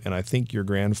to, and I think your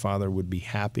grandfather would be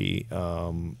happy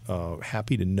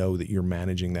to know that you're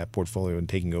managing that portfolio and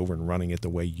taking over and running it the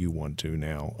way you want to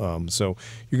now. So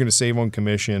you're going to save on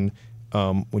commission.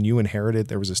 When you inherit it,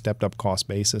 there was a stepped up cost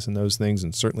basis in those things,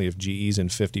 and certainly if GE's in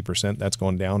 50%, that's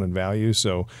gone down in value.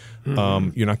 So you're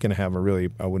not going to have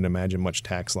I wouldn't imagine much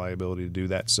tax liability to do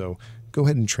that. So go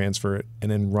ahead and transfer it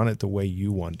and then run it the way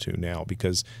you want to now,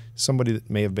 because somebody that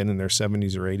may have been in their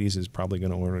 70s or 80s is probably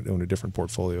going to own a different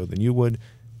portfolio than you would.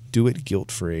 Do it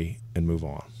guilt-free and move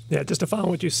on. Yeah, just to follow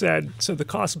what you said, so the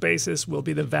cost basis will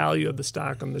be the value of the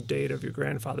stock on the date of your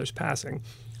grandfather's passing.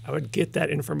 I would get that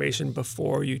information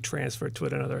before you transfer it to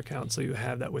another account so you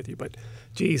have that with you. But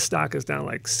GE stock is down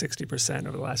like 60%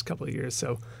 over the last couple of years.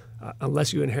 So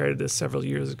unless you inherited this several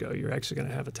years ago, you're actually going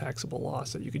to have a taxable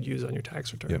loss that you could use on your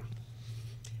tax return. Yep.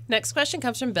 Next question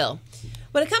comes from Bill.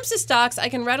 When it comes to stocks, I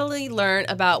can readily learn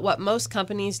about what most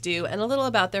companies do and a little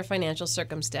about their financial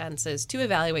circumstances to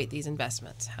evaluate these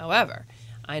investments. However,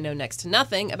 I know next to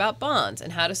nothing about bonds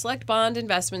and how to select bond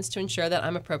investments to ensure that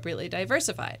I'm appropriately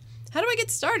diversified. How do I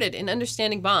get started in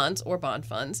understanding bonds or bond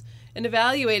funds and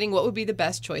evaluating what would be the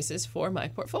best choices for my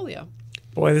portfolio?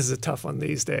 Boy, this is a tough one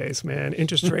these days, man.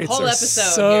 Interest rates Whole are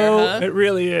episode so here, huh? It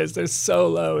really is. They're so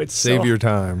low. It's Save your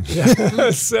time.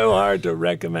 It's so hard to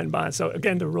recommend bonds. So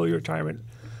again, the Rule Your Retirement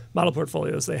model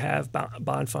portfolios, they have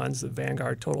bond funds, the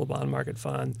Vanguard Total Bond Market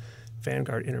Fund,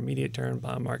 Vanguard Intermediate Term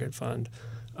Bond Market Fund.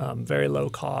 Very low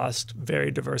cost,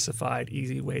 very diversified,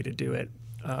 easy way to do it.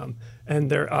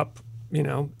 And they're up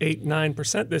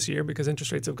 8-9% this year because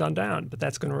interest rates have gone down, but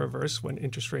that's going to reverse when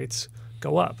interest rates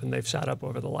go up, and they've shot up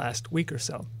over the last week or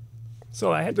so.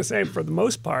 So I have to say, for the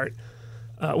most part,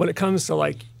 when it comes to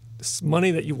like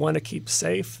money that you want to keep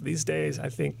safe these days, I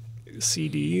think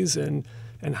CDs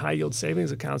and high yield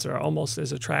savings accounts are almost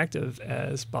as attractive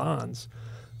as bonds.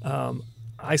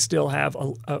 I still have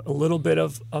a little bit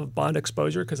of bond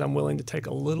exposure because I'm willing to take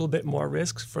a little bit more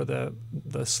risks for the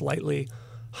slightly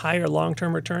higher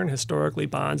long-term return. Historically,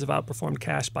 bonds have outperformed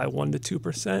cash by 1% to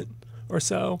 2% or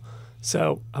so.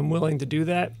 So I'm willing to do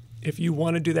that. If you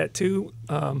want to do that too,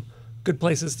 good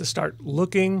places to start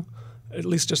looking, at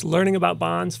least just learning about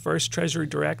bonds. First,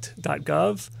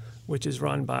 treasurydirect.gov, which is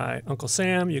run by Uncle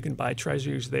Sam. You can buy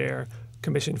treasuries there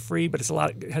commission-free, but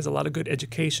it has a lot of good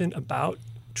education about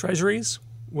treasuries,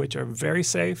 which are very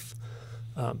safe.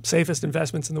 Safest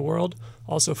investments in the world,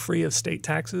 also free of state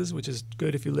taxes, which is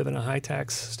good if you live in a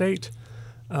high-tax state.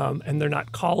 And they're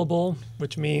not callable,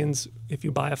 which means if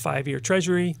you buy a 5-year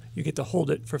treasury, you get to hold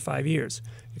it for 5 years.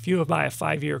 If you buy a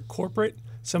 5-year corporate,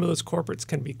 some of those corporates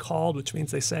can be called, which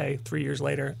means they say 3 years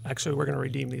later, actually, we're going to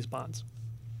redeem these bonds.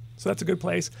 So that's a good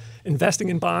place.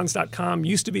 Investinginbonds.com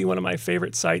used to be one of my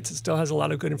favorite sites. It still has a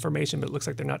lot of good information, but it looks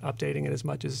like they're not updating it as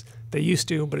much as they used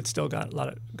to, but it's still got a lot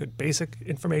of good basic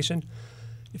information.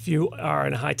 If you are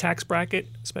in a high tax bracket,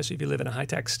 especially if you live in a high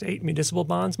tax state, municipal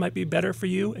bonds might be better for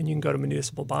you, and you can go to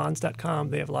municipalbonds.com.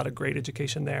 They have a lot of great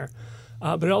education there.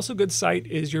 But also a good site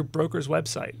is your broker's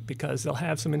website, because they'll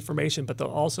have some information, but they'll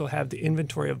also have the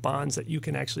inventory of bonds that you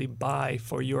can actually buy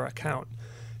for your account.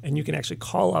 And you can actually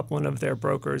call up one of their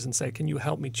brokers and say, can you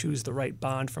help me choose the right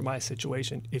bond for my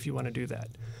situation, if you want to do that.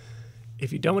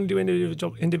 If you don't want to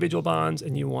do individual bonds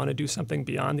and you want to do something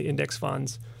beyond the index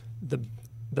funds,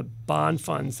 the bond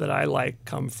funds that I like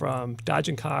come from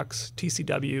Dodge & Cox,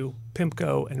 TCW,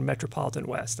 PIMCO, and Metropolitan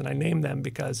West. And I name them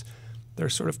because they're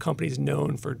sort of companies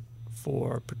known for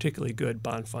particularly good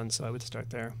bond funds, so I would start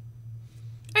there.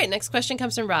 All right, next question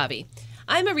comes from Ravi.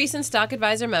 I'm a recent Stock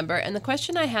Advisor member, and the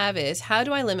question I have is, how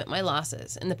do I limit my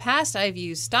losses? In the past, I've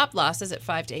used stop losses at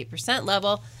 5 to 8%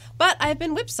 level, but I've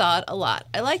been whipsawed a lot.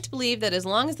 I like to believe that as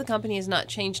long as the company has not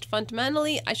changed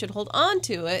fundamentally, I should hold on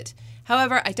to it.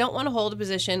 However, I don't want to hold a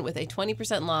position with a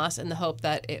 20% loss in the hope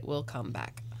that it will come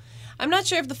back. I'm not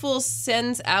sure if the Fool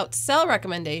sends out sell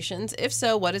recommendations. If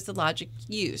so, what is the logic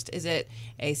used? Is it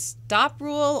a stop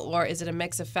rule, or is it a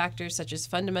mix of factors such as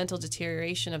fundamental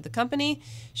deterioration of the company?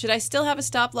 Should I still have a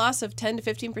stop loss of 10 to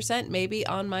 15% maybe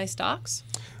on my stocks?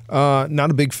 Not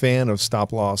a big fan of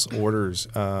stop loss orders.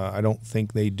 I don't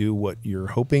think they do what you're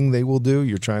hoping they will do.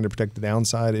 You're trying to protect the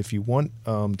downside. If you want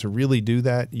to really do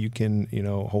that, you can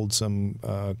hold some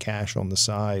cash on the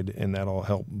side, and that'll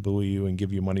help buoy you and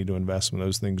give you money to invest when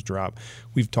those things drop.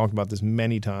 We've talked about this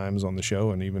many times on the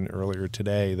show and even earlier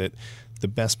today, that the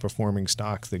best performing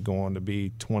stocks that go on to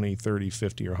be 20, 30,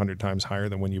 50, or 100 times higher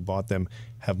than when you bought them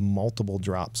have multiple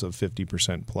drops of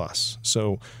 50% plus.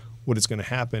 So what is going to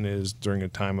happen is during a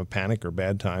time of panic or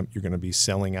bad time, you're going to be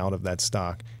selling out of that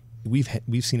stock. We've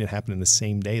seen it happen in the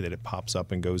same day that it pops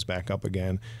up and goes back up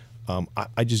again.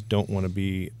 I just don't want to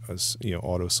be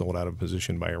auto sold out of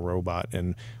position by a robot.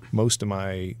 And most of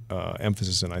my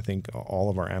emphasis, and I think all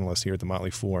of our analysts here at the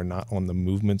Motley Fool, are not on the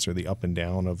movements or the up and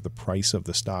down of the price of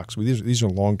the stocks. These are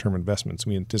long-term investments.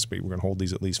 We anticipate we're going to hold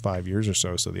these at least 5 years or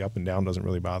so the up and down doesn't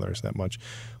really bother us that much.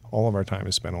 All of our time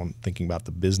is spent on thinking about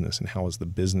the business and how is the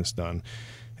business done.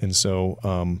 And so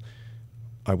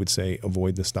I would say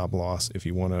avoid the stop loss. If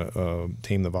you want to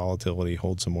tame the volatility,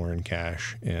 hold some more in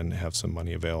cash and have some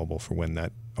money available for when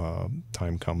that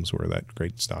time comes where that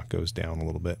great stock goes down a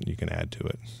little bit and you can add to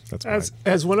it. That's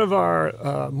as one of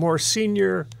our more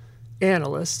senior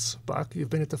analysts, Buck, you've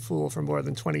been at the Fool for more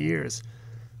than 20 years.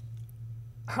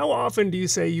 How often do you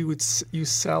say you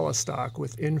sell a stock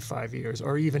within 5 years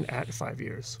or even at 5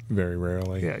 years? Very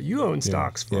rarely. Yeah, you own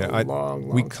stocks for a long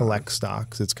We time. collect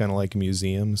stocks. It's kind of like a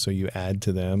museum, so you add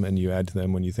to them, and you add to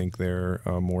them when you think they're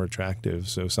more attractive.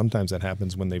 So sometimes that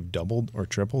happens when they've doubled or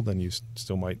tripled, and you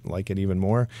still might like it even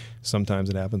more. Sometimes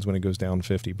it happens when it goes down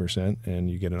 50%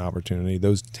 and you get an opportunity.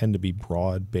 Those tend to be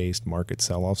broad-based market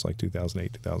sell-offs like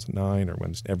 2008, 2009, or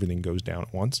when everything goes down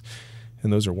at once.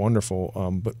 And those are wonderful,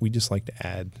 but we just like to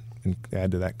add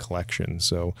to that collection.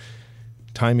 So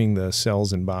timing the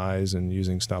sells and buys and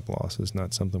using stop loss is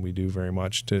not something we do very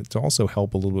much. To also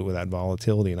help a little bit with that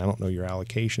volatility, and I don't know your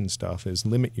allocation stuff, is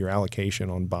limit your allocation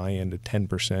on buy-in to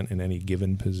 10% in any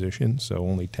given position. So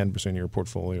only 10% of your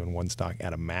portfolio in one stock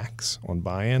at a max on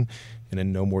buy-in, and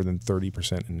then no more than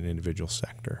 30% in an individual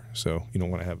sector. So you don't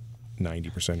want to have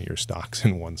 90% of your stocks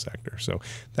in one sector. So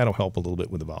that'll help a little bit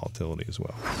with the volatility as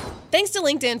well. Thanks to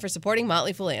LinkedIn for supporting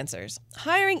Motley Fool Answers.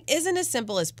 Hiring isn't as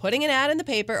simple as putting an ad in the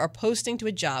paper or posting to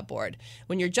a job board.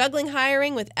 When you're juggling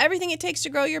hiring with everything it takes to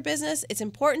grow your business, it's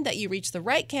important that you reach the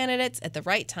right candidates at the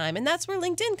right time, and that's where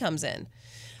LinkedIn comes in.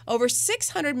 Over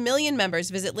 600 million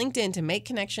members visit LinkedIn to make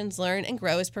connections, learn, and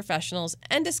grow as professionals,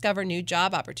 and discover new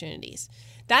job opportunities.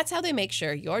 That's how they make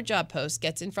sure your job post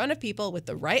gets in front of people with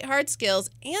the right hard skills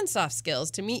and soft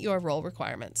skills to meet your role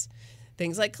requirements.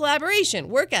 Things like collaboration,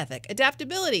 work ethic,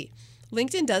 adaptability.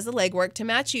 LinkedIn does the legwork to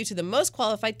match you to the most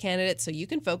qualified candidates so you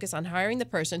can focus on hiring the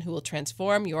person who will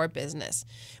transform your business.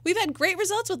 We've had great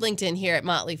results with LinkedIn here at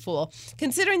Motley Fool.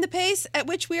 Considering the pace at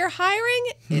which we are hiring,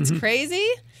 it's crazy.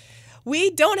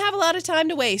 We don't have a lot of time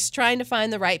to waste trying to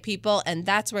find the right people, and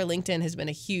that's where LinkedIn has been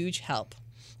a huge help.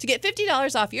 To get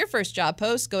 $50 off your first job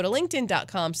post, go to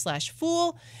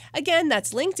linkedin.com/fool. Again,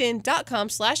 that's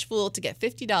linkedin.com/fool to get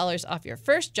 $50 off your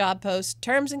first job post.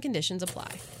 Terms and conditions apply.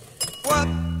 What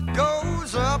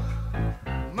goes up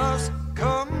must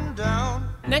come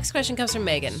down. Next question comes from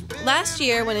Megan. Last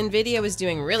year, when NVIDIA was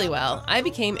doing really well, I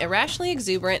became irrationally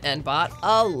exuberant and bought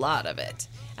a lot of it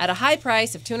at a high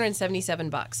price of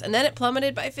 $277, and then it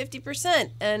plummeted by 50%,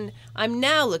 and I'm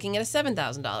now looking at a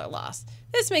 $7,000 loss.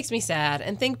 This makes me sad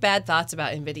and think bad thoughts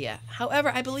about NVIDIA. However,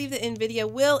 I believe that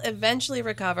NVIDIA will eventually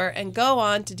recover and go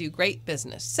on to do great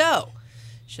business. So,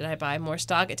 should I buy more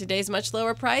stock at today's much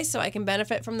lower price so I can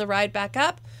benefit from the ride back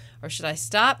up? Or should I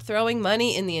stop throwing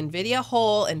money in the NVIDIA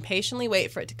hole and patiently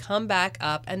wait for it to come back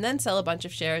up and then sell a bunch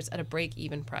of shares at a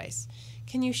break-even price?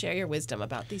 Can you share your wisdom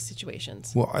about these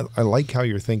situations? Well, I like how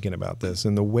you're thinking about this.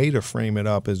 And the way to frame it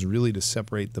up is really to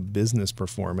separate the business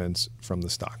performance from the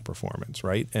stock performance,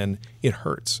 right? And it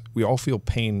hurts. We all feel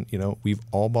pain. We've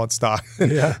all bought stock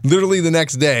literally the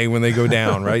next day when they go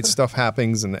down, right? Stuff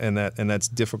happens, and that's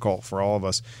difficult for all of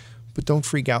us. But don't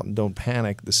freak out and don't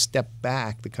panic. The step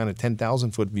back, the kind of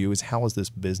 10,000-foot view is how is this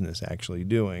business actually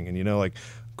doing? And,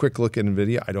 quick look at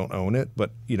NVIDIA. I don't own it,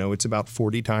 but, it's about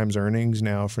 40 times earnings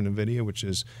now for NVIDIA, which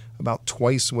is about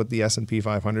twice what the S&P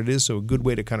 500 is. So a good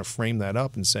way to kind of frame that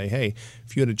up and say, hey,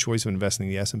 if you had a choice of investing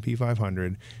in the S&P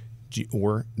 500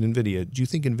 or NVIDIA, do you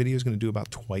think NVIDIA is going to do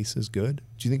about twice as good?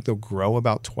 Do you think they'll grow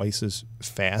about twice as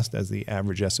fast as the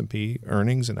average S&P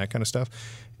earnings and that kind of stuff?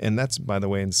 And that's, by the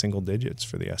way, in single digits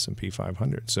for the S&P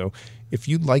 500. So if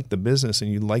you like the business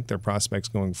and you like their prospects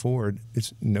going forward,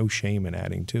 it's no shame in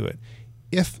adding to it.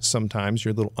 If sometimes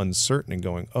you're a little uncertain and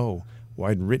going, oh, well,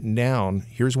 I'd written down,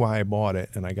 here's why I bought it,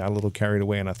 and I got a little carried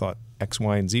away and I thought X,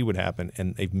 Y, and Z would happen,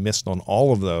 and they've missed on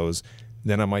all of those,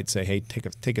 then I might say, hey,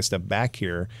 take a step back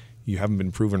here. You haven't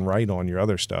been proven right on your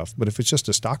other stuff. But if it's just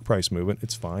a stock price movement,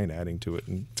 it's fine adding to it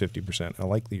in 50%. I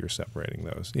like that you're separating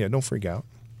those. Yeah, don't freak out.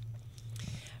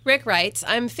 Rick writes,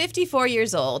 I'm 54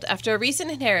 years old. After a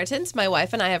recent inheritance, my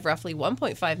wife and I have roughly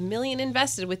 $1.5 million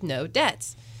invested with no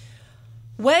debts.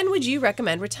 When would you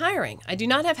recommend retiring? I do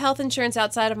not have health insurance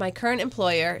outside of my current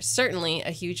employer, certainly a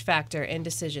huge factor in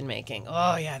decision making.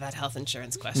 Oh, yeah, that health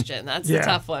insurance question. That's the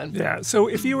tough one. Yeah. So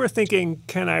if you were thinking,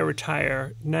 can I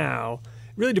retire now?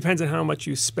 It really depends on how much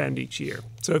you spend each year.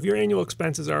 So if your annual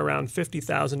expenses are around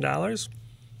 $50,000,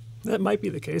 that might be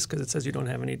the case because it says you don't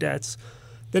have any debts,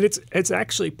 then it's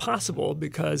actually possible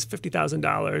because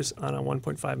 $50,000 on a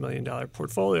 $1.5 million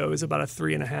portfolio is about a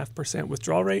 3.5%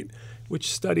 withdrawal rate,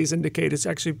 which studies indicate it's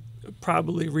actually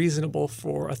probably reasonable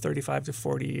for a 35 to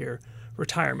 40-year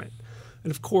retirement.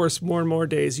 And of course, more and more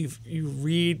days you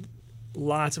read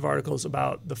lots of articles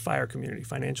about the FIRE community,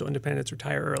 financial independence,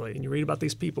 retire early. And you read about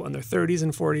these people in their 30s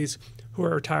and 40s who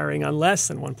are retiring on less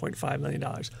than $1.5 million.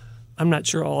 I'm not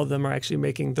sure all of them are actually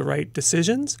making the right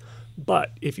decisions,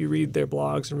 but if you read their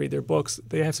blogs and read their books,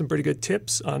 they have some pretty good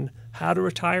tips on how to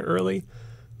retire early.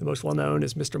 The most well-known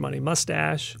is Mr. Money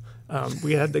Mustache.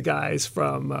 We had the guys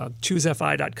from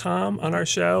ChooseFI.com on our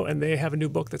show, and they have a new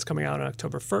book that's coming out on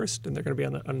October 1st, and they're going to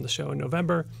be on the show in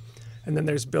November. And then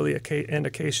there's Billy and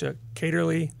Acacia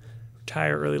Caterly,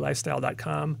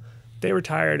 RetireEarlyLifestyle.com. They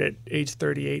retired at age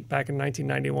 38 back in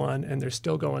 1991, and they're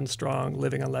still going strong,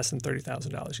 living on less than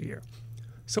 $30,000 a year.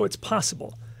 So it's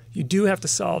possible. You do have to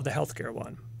solve the healthcare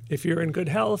one. If you're in good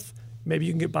health, maybe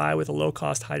you can get by with a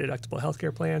low-cost, high-deductible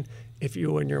healthcare plan. If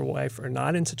you and your wife are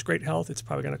not in such great health, it's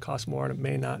probably going to cost more, and it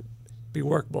may not be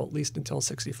workable, at least until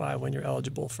 65 when you're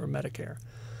eligible for Medicare.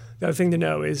 The other thing to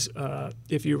know is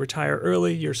if you retire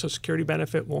early, your Social Security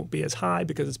benefit won't be as high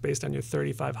because it's based on your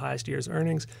 35 highest years'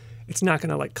 earnings. It's not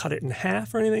going to cut it in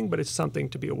half or anything, but it's something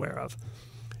to be aware of.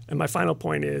 And my final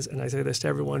point is, and I say this to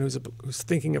everyone who's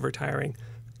thinking of retiring,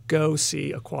 go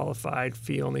see a qualified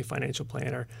fee-only financial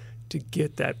planner to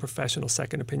get that professional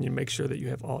second opinion. Make sure that you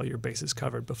have all your bases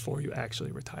covered before you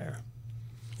actually retire.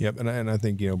 Yep, and I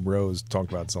think, bros talk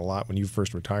about this a lot. When you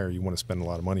first retire, you want to spend a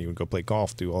lot of money. You would go play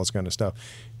golf, do all this kind of stuff.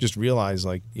 Just realize,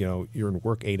 you're in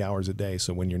work 8 hours a day,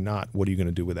 so when you're not, what are you going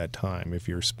to do with that time? If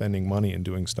you're spending money and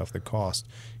doing stuff that costs,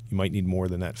 you might need more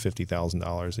than that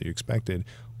 $50,000 that you expected.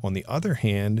 On the other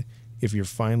hand, if you're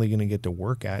finally going to get to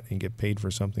work at and get paid for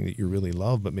something that you really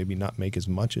love, but maybe not make as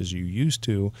much as you used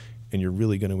to, and you're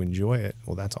really going to enjoy it,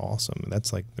 well, that's awesome.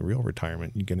 That's like the real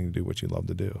retirement. You're getting to do what you love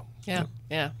to do. Yeah,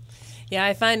 yeah. Yeah,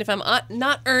 I find if I'm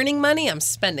not earning money, I'm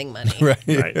spending money. Right.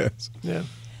 Yes. Yeah.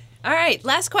 All right,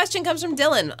 last question comes from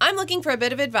Dylan. I'm looking for a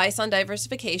bit of advice on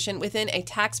diversification within a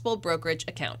taxable brokerage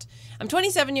account. I'm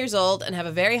 27 years old and have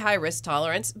a very high risk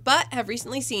tolerance, but have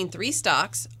recently seen 3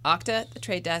 stocks, Okta, The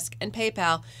Trade Desk, and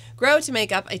PayPal, grow to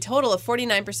make up a total of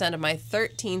 49% of my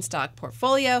 13 stock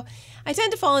portfolio. I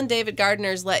tend to fall in David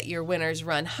Gardner's Let Your Winners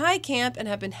Run High camp and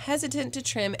have been hesitant to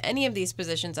trim any of these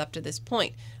positions up to this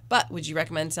point. But would you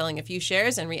recommend selling a few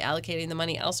shares and reallocating the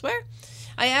money elsewhere?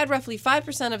 I add roughly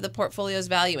 5% of the portfolio's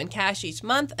value in cash each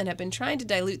month and have been trying to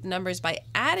dilute the numbers by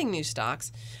adding new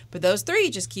stocks, but those 3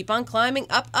 just keep on climbing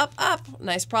up, up, up.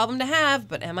 Nice problem to have,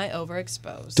 but am I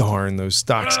overexposed? Darn, those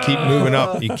stocks keep moving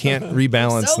up. You can't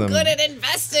rebalance So them. good at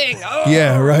investing. Oh.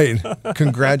 Yeah, right.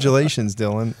 Congratulations,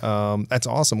 Dylan. That's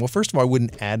awesome. Well, first of all, I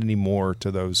wouldn't add any more to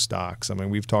those stocks. I mean,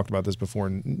 we've talked about this before.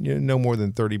 No more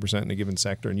than 30% in a given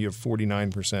sector, and you have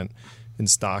 49% in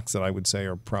stocks that I would say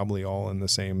are probably all in the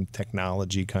same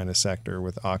technology kind of sector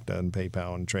with Okta and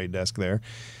PayPal and Trade Desk there.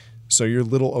 So you're a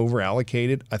little over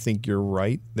allocated. I think you're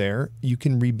right there. You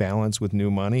can rebalance with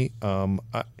new money.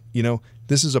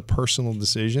 This is a personal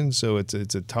decision, so it's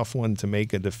a tough one to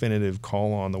make a definitive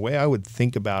call on. The way I would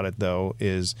think about it, though,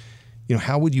 is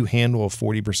how would you handle a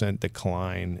 40%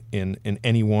 decline in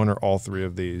any one or all 3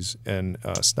 of these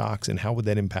stocks, and how would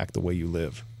that impact the way you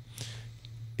live?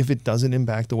 If it doesn't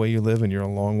impact the way you live and you're a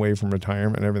long way from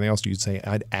retirement and everything else, you'd say,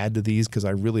 I'd add to these because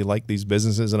I really like these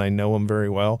businesses and I know them very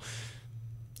well.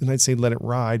 And I'd say let it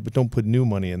ride, but don't put new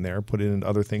money in there. Put it in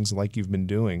other things like you've been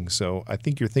doing. So I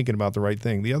think you're thinking about the right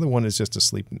thing. The other one is just a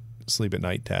sleep at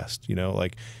night test.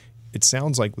 It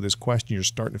sounds like with this question, you're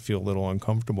starting to feel a little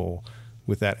uncomfortable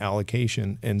with that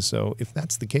allocation. And so if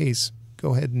that's the case,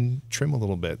 go ahead and trim a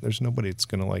little bit. There's nobody that's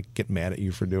going to get mad at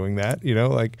you for doing that. You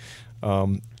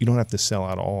don't have to sell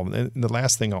out all of them. And the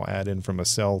last thing I'll add in from a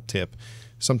sell tip,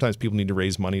 sometimes people need to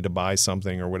raise money to buy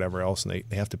something or whatever else, and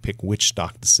they have to pick which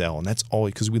stock to sell. And that's all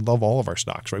because we love all of our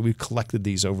stocks, right? We've collected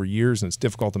these over years, and it's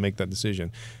difficult to make that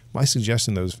decision. My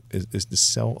suggestion, though, is to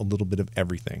sell a little bit of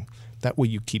everything. That way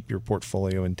you keep your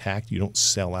portfolio intact. You don't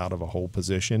sell out of a whole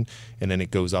position, and then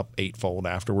it goes up 8-fold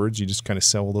afterwards. You just kind of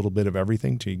sell a little bit of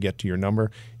everything till you get to your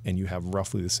number, and you have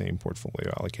roughly the same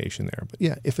portfolio allocation there. But,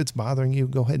 yeah, if it's bothering you,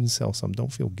 go ahead and sell some.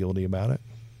 Don't feel guilty about it.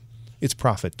 It's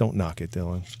profit. Don't knock it,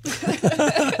 Dylan.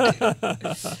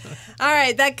 All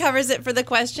right, that covers it for the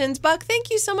questions. Buck, thank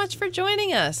you so much for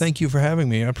joining us. Thank you for having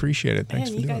me. I appreciate it. Thanks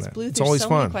Man, for you doing guys that. blew It's through always so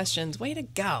fun. many questions. Way to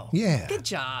go. Yeah. Good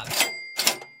job.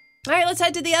 All right, let's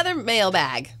head to the other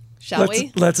mailbag, shall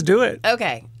we? Let's do it.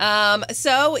 Okay.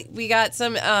 So we got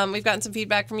some. We've gotten some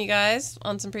feedback from you guys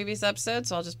on some previous episodes,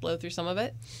 so I'll just blow through some of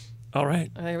it. All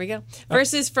right. There we go.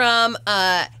 First is from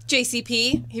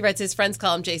JCP. He writes his friends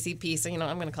call him JCP, so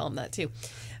I'm going to call him that too.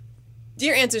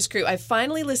 Dear Answers Crew, I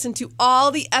finally listened to all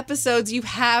the episodes you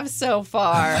have so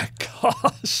far.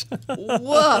 Gosh.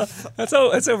 Woof. That's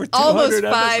over 200 Almost 5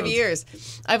 episodes.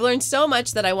 years. I've learned so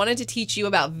much that I wanted to teach you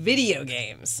about video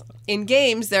games. In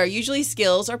games, there are usually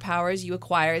skills or powers you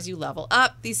acquire as you level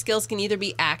up. These skills can either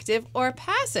be active or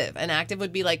passive. An active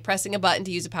would be like pressing a button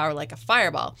to use a power like a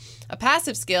fireball. A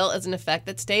passive skill is an effect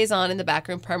that stays on in the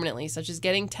background permanently, such as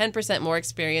getting 10% more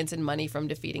experience and money from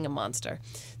defeating a monster.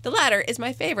 The latter is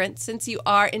my favorite since you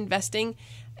are investing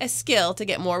a skill to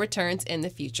get more returns in the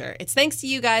future. It's thanks to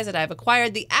you guys that I've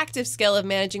acquired the active skill of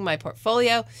managing my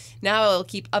portfolio. Now I will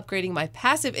keep upgrading my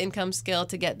passive income skill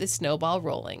to get this snowball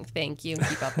rolling. Thank you and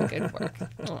keep up the good work.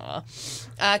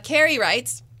 Aw. Carrie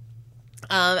writes,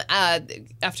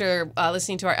 after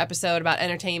listening to our episode about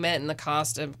entertainment and the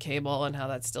cost of cable and how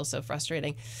that's still so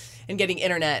frustrating, and getting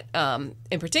internet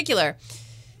in particular.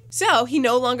 So he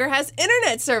no longer has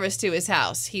internet service to his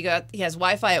house. He has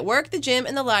Wi-Fi at work, the gym,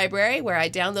 and the library, where I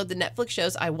download the Netflix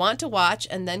shows I want to watch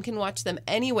and then can watch them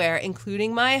anywhere,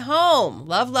 including my home.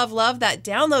 Love, love, love that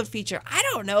download feature. I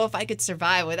don't know if I could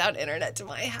survive without internet to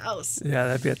my house. Yeah,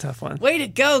 that'd be a tough one. Way to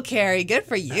go, Carrie. Good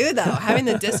for you, though. Having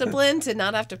the discipline to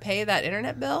not have to pay that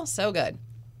internet bill, so good.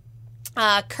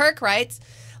 Kirk writes,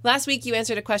 last week you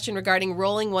answered a question regarding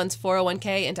rolling one's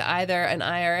 401k into either an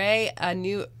IRA, a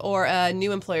new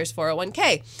employer's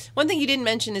 401k. One thing you didn't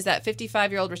mention is that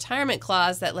 55-year-old retirement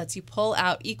clause that lets you pull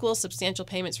out equal substantial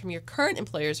payments from your current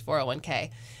employer's 401k.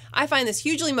 I find this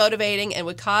hugely motivating and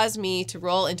would cause me to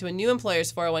roll into a new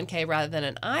employer's 401k rather than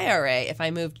an IRA if I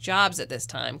moved jobs at this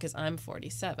time because I'm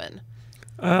 47.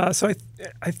 So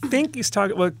I think he's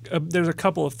talking. Well, there's a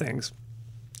couple of things.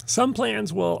 Some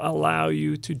plans will allow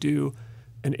you to do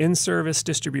an in-service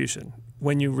distribution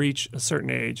when you reach a certain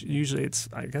age. Usually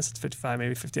I guess it's 55,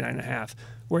 maybe 59 and a half,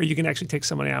 where you can actually take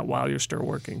some money out while you're still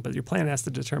working, but your plan has to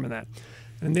determine that.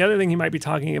 And the other thing he might be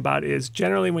talking about is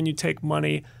generally when you take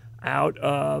money out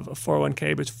of a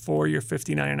 401k before you're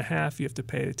 59 and a half, you have to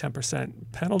pay a 10%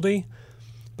 penalty.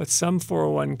 But some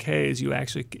 401ks, you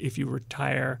actually, if you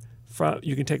retire from,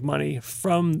 you can take money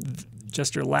from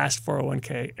just your last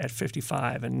 401k at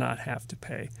 55 and not have to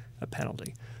pay a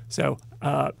penalty. So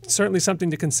certainly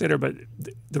something to consider, but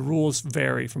the rules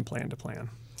vary from plan to plan.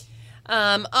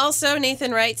 Also,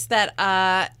 Nathan writes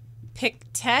that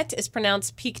Pictet is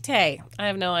pronounced Pictet. I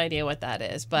have no idea what that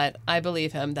is, but I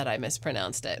believe him that I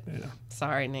mispronounced it. Yeah.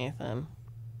 Sorry, Nathan.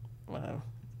 Well,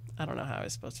 I don't know how I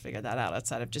was supposed to figure that out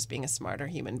outside of just being a smarter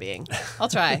human being. I'll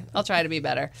try. I'll try to be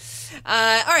better.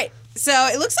 All right. So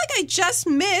it looks like I just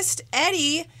missed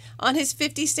Eddie on his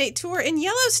 50-state tour in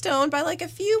Yellowstone by like a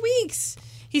few weeks.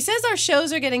 He says our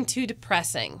shows are getting too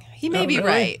depressing. He may be really?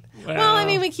 right. Well, I Well,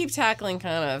 mean, we keep tackling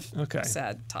kind of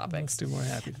sad Let's topics. do more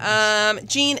happy.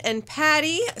 Jean and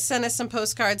Patty sent us some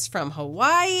postcards from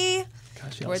Hawaii.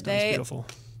 Gosh, were Yellowstone's they- beautiful.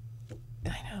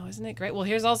 I know, isn't it great? Well,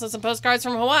 here's also some postcards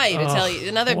from Hawaii to tell you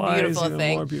another Hawaii is beautiful even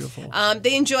thing. more beautiful.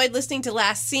 They enjoyed listening to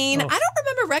Last Scene. Oh. I don't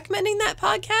remember recommending that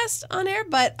podcast on air,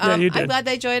 but Yeah, you I'm did. glad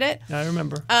they enjoyed it. I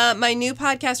remember. My new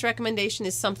podcast recommendation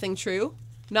is Something True.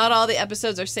 Not all the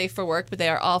episodes are safe for work, but they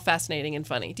are all fascinating and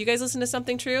funny. Do you guys listen to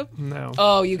Something True? No.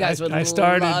 Oh, you guys would I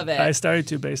started, love it. I started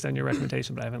to based on your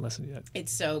recommendation, but I haven't listened yet.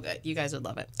 It's so good. You guys would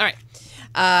love it. All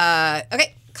right.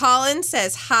 Okay. Colin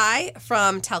says hi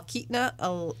from Talkeetna,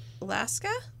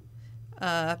 Alaska.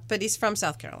 But he's from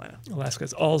South Carolina.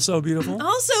 Alaska's also beautiful.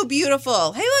 Also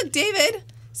beautiful. Hey, look, David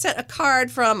sent a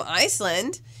card from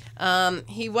Iceland.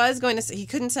 He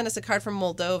couldn't send us a card from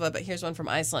Moldova, but here's one from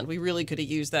Iceland. We really could have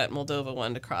used that Moldova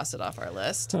one to cross it off our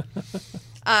list.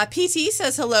 PT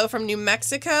says hello from New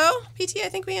Mexico. PT, I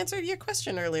think we answered your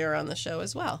question earlier on the show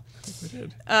as well. We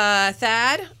did.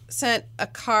 Thad sent a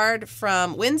card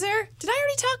from Windsor. Did I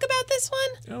already talk about this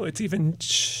one? Oh, it's even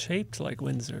shaped like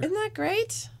Windsor. Isn't that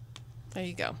great? There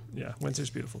you go. Yeah,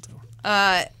 Windsor's beautiful too.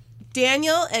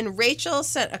 Daniel and Rachel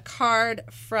sent a card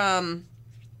from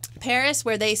Paris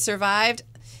where they survived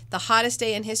the hottest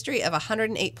day in history of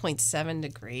 108.7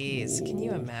 degrees. Can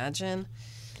you imagine?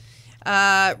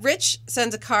 Rich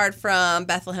sends a card from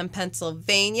Bethlehem,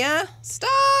 Pennsylvania.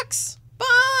 Stocks,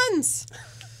 bonds.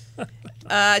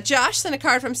 Josh sent a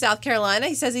card from South Carolina.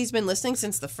 He says he's been listening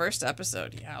since the first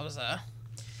episode. Yowza.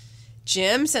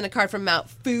 Jim sent a card from Mount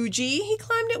Fuji. He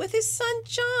climbed it with his son,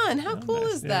 John. How cool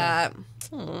nice. is that?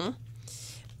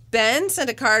 Ben sent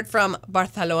a card from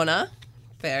Barcelona.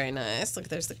 Very nice. Look,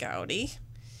 there's the Gaudi.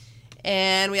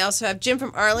 And we also have Jim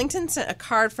from Arlington sent a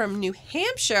card from New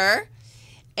Hampshire.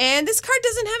 And this card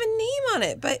doesn't have a name on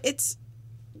it, but it's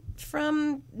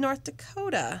from North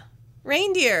Dakota.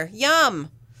 Reindeer. Yum.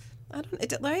 I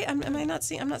don't. Right? Am I not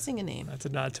seeing? I'm not seeing a name. That's a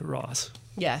nod to Ross.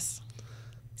 Yes.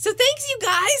 So thanks, you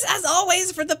guys, as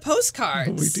always, for the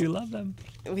postcards. We do love them.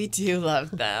 We do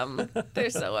love them. They're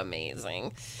so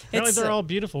amazing. Apparently they're all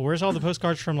beautiful. Where's all the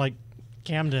postcards from, like,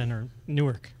 Camden or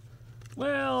Newark?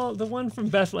 Well, the one from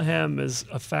Bethlehem is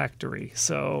a factory,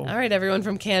 so... All right, everyone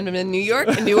from Camden,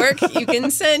 Newark, you can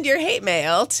send your hate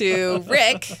mail to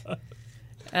Rick.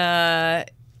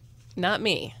 Not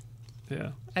me.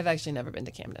 Yeah. I've actually never been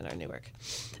to Camden or Newark.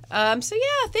 So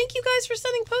yeah, thank you guys for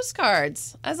sending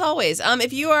postcards, as always.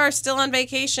 If you are still on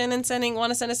vacation and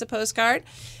want to send us a postcard,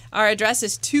 our address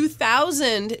is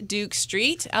 2000 Duke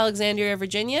Street, Alexandria,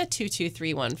 Virginia,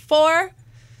 22314.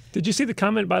 Did you see the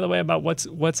comment, by the way, about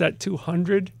what's at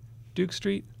 200 Duke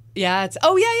Street? Yeah,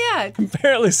 yeah.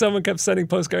 Apparently someone kept sending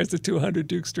postcards to 200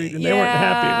 Duke Street, and they weren't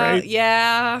happy, right?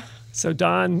 Yeah. So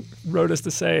Don wrote us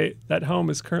to say that home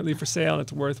is currently for sale, and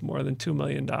it's worth more than $2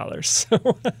 million.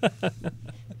 So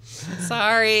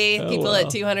sorry, people well. at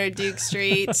 200 Duke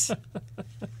Street.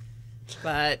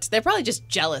 But they're probably just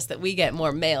jealous that we get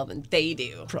more mail than they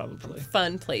do. Probably.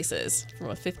 Fun places from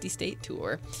a 50-state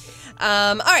tour.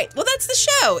 All right, well, that's the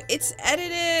show. It's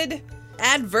edited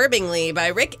adverbingly by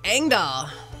Rick Engdahl.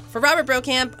 For Robert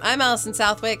Brokamp, I'm Allison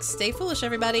Southwick. Stay foolish,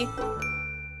 everybody.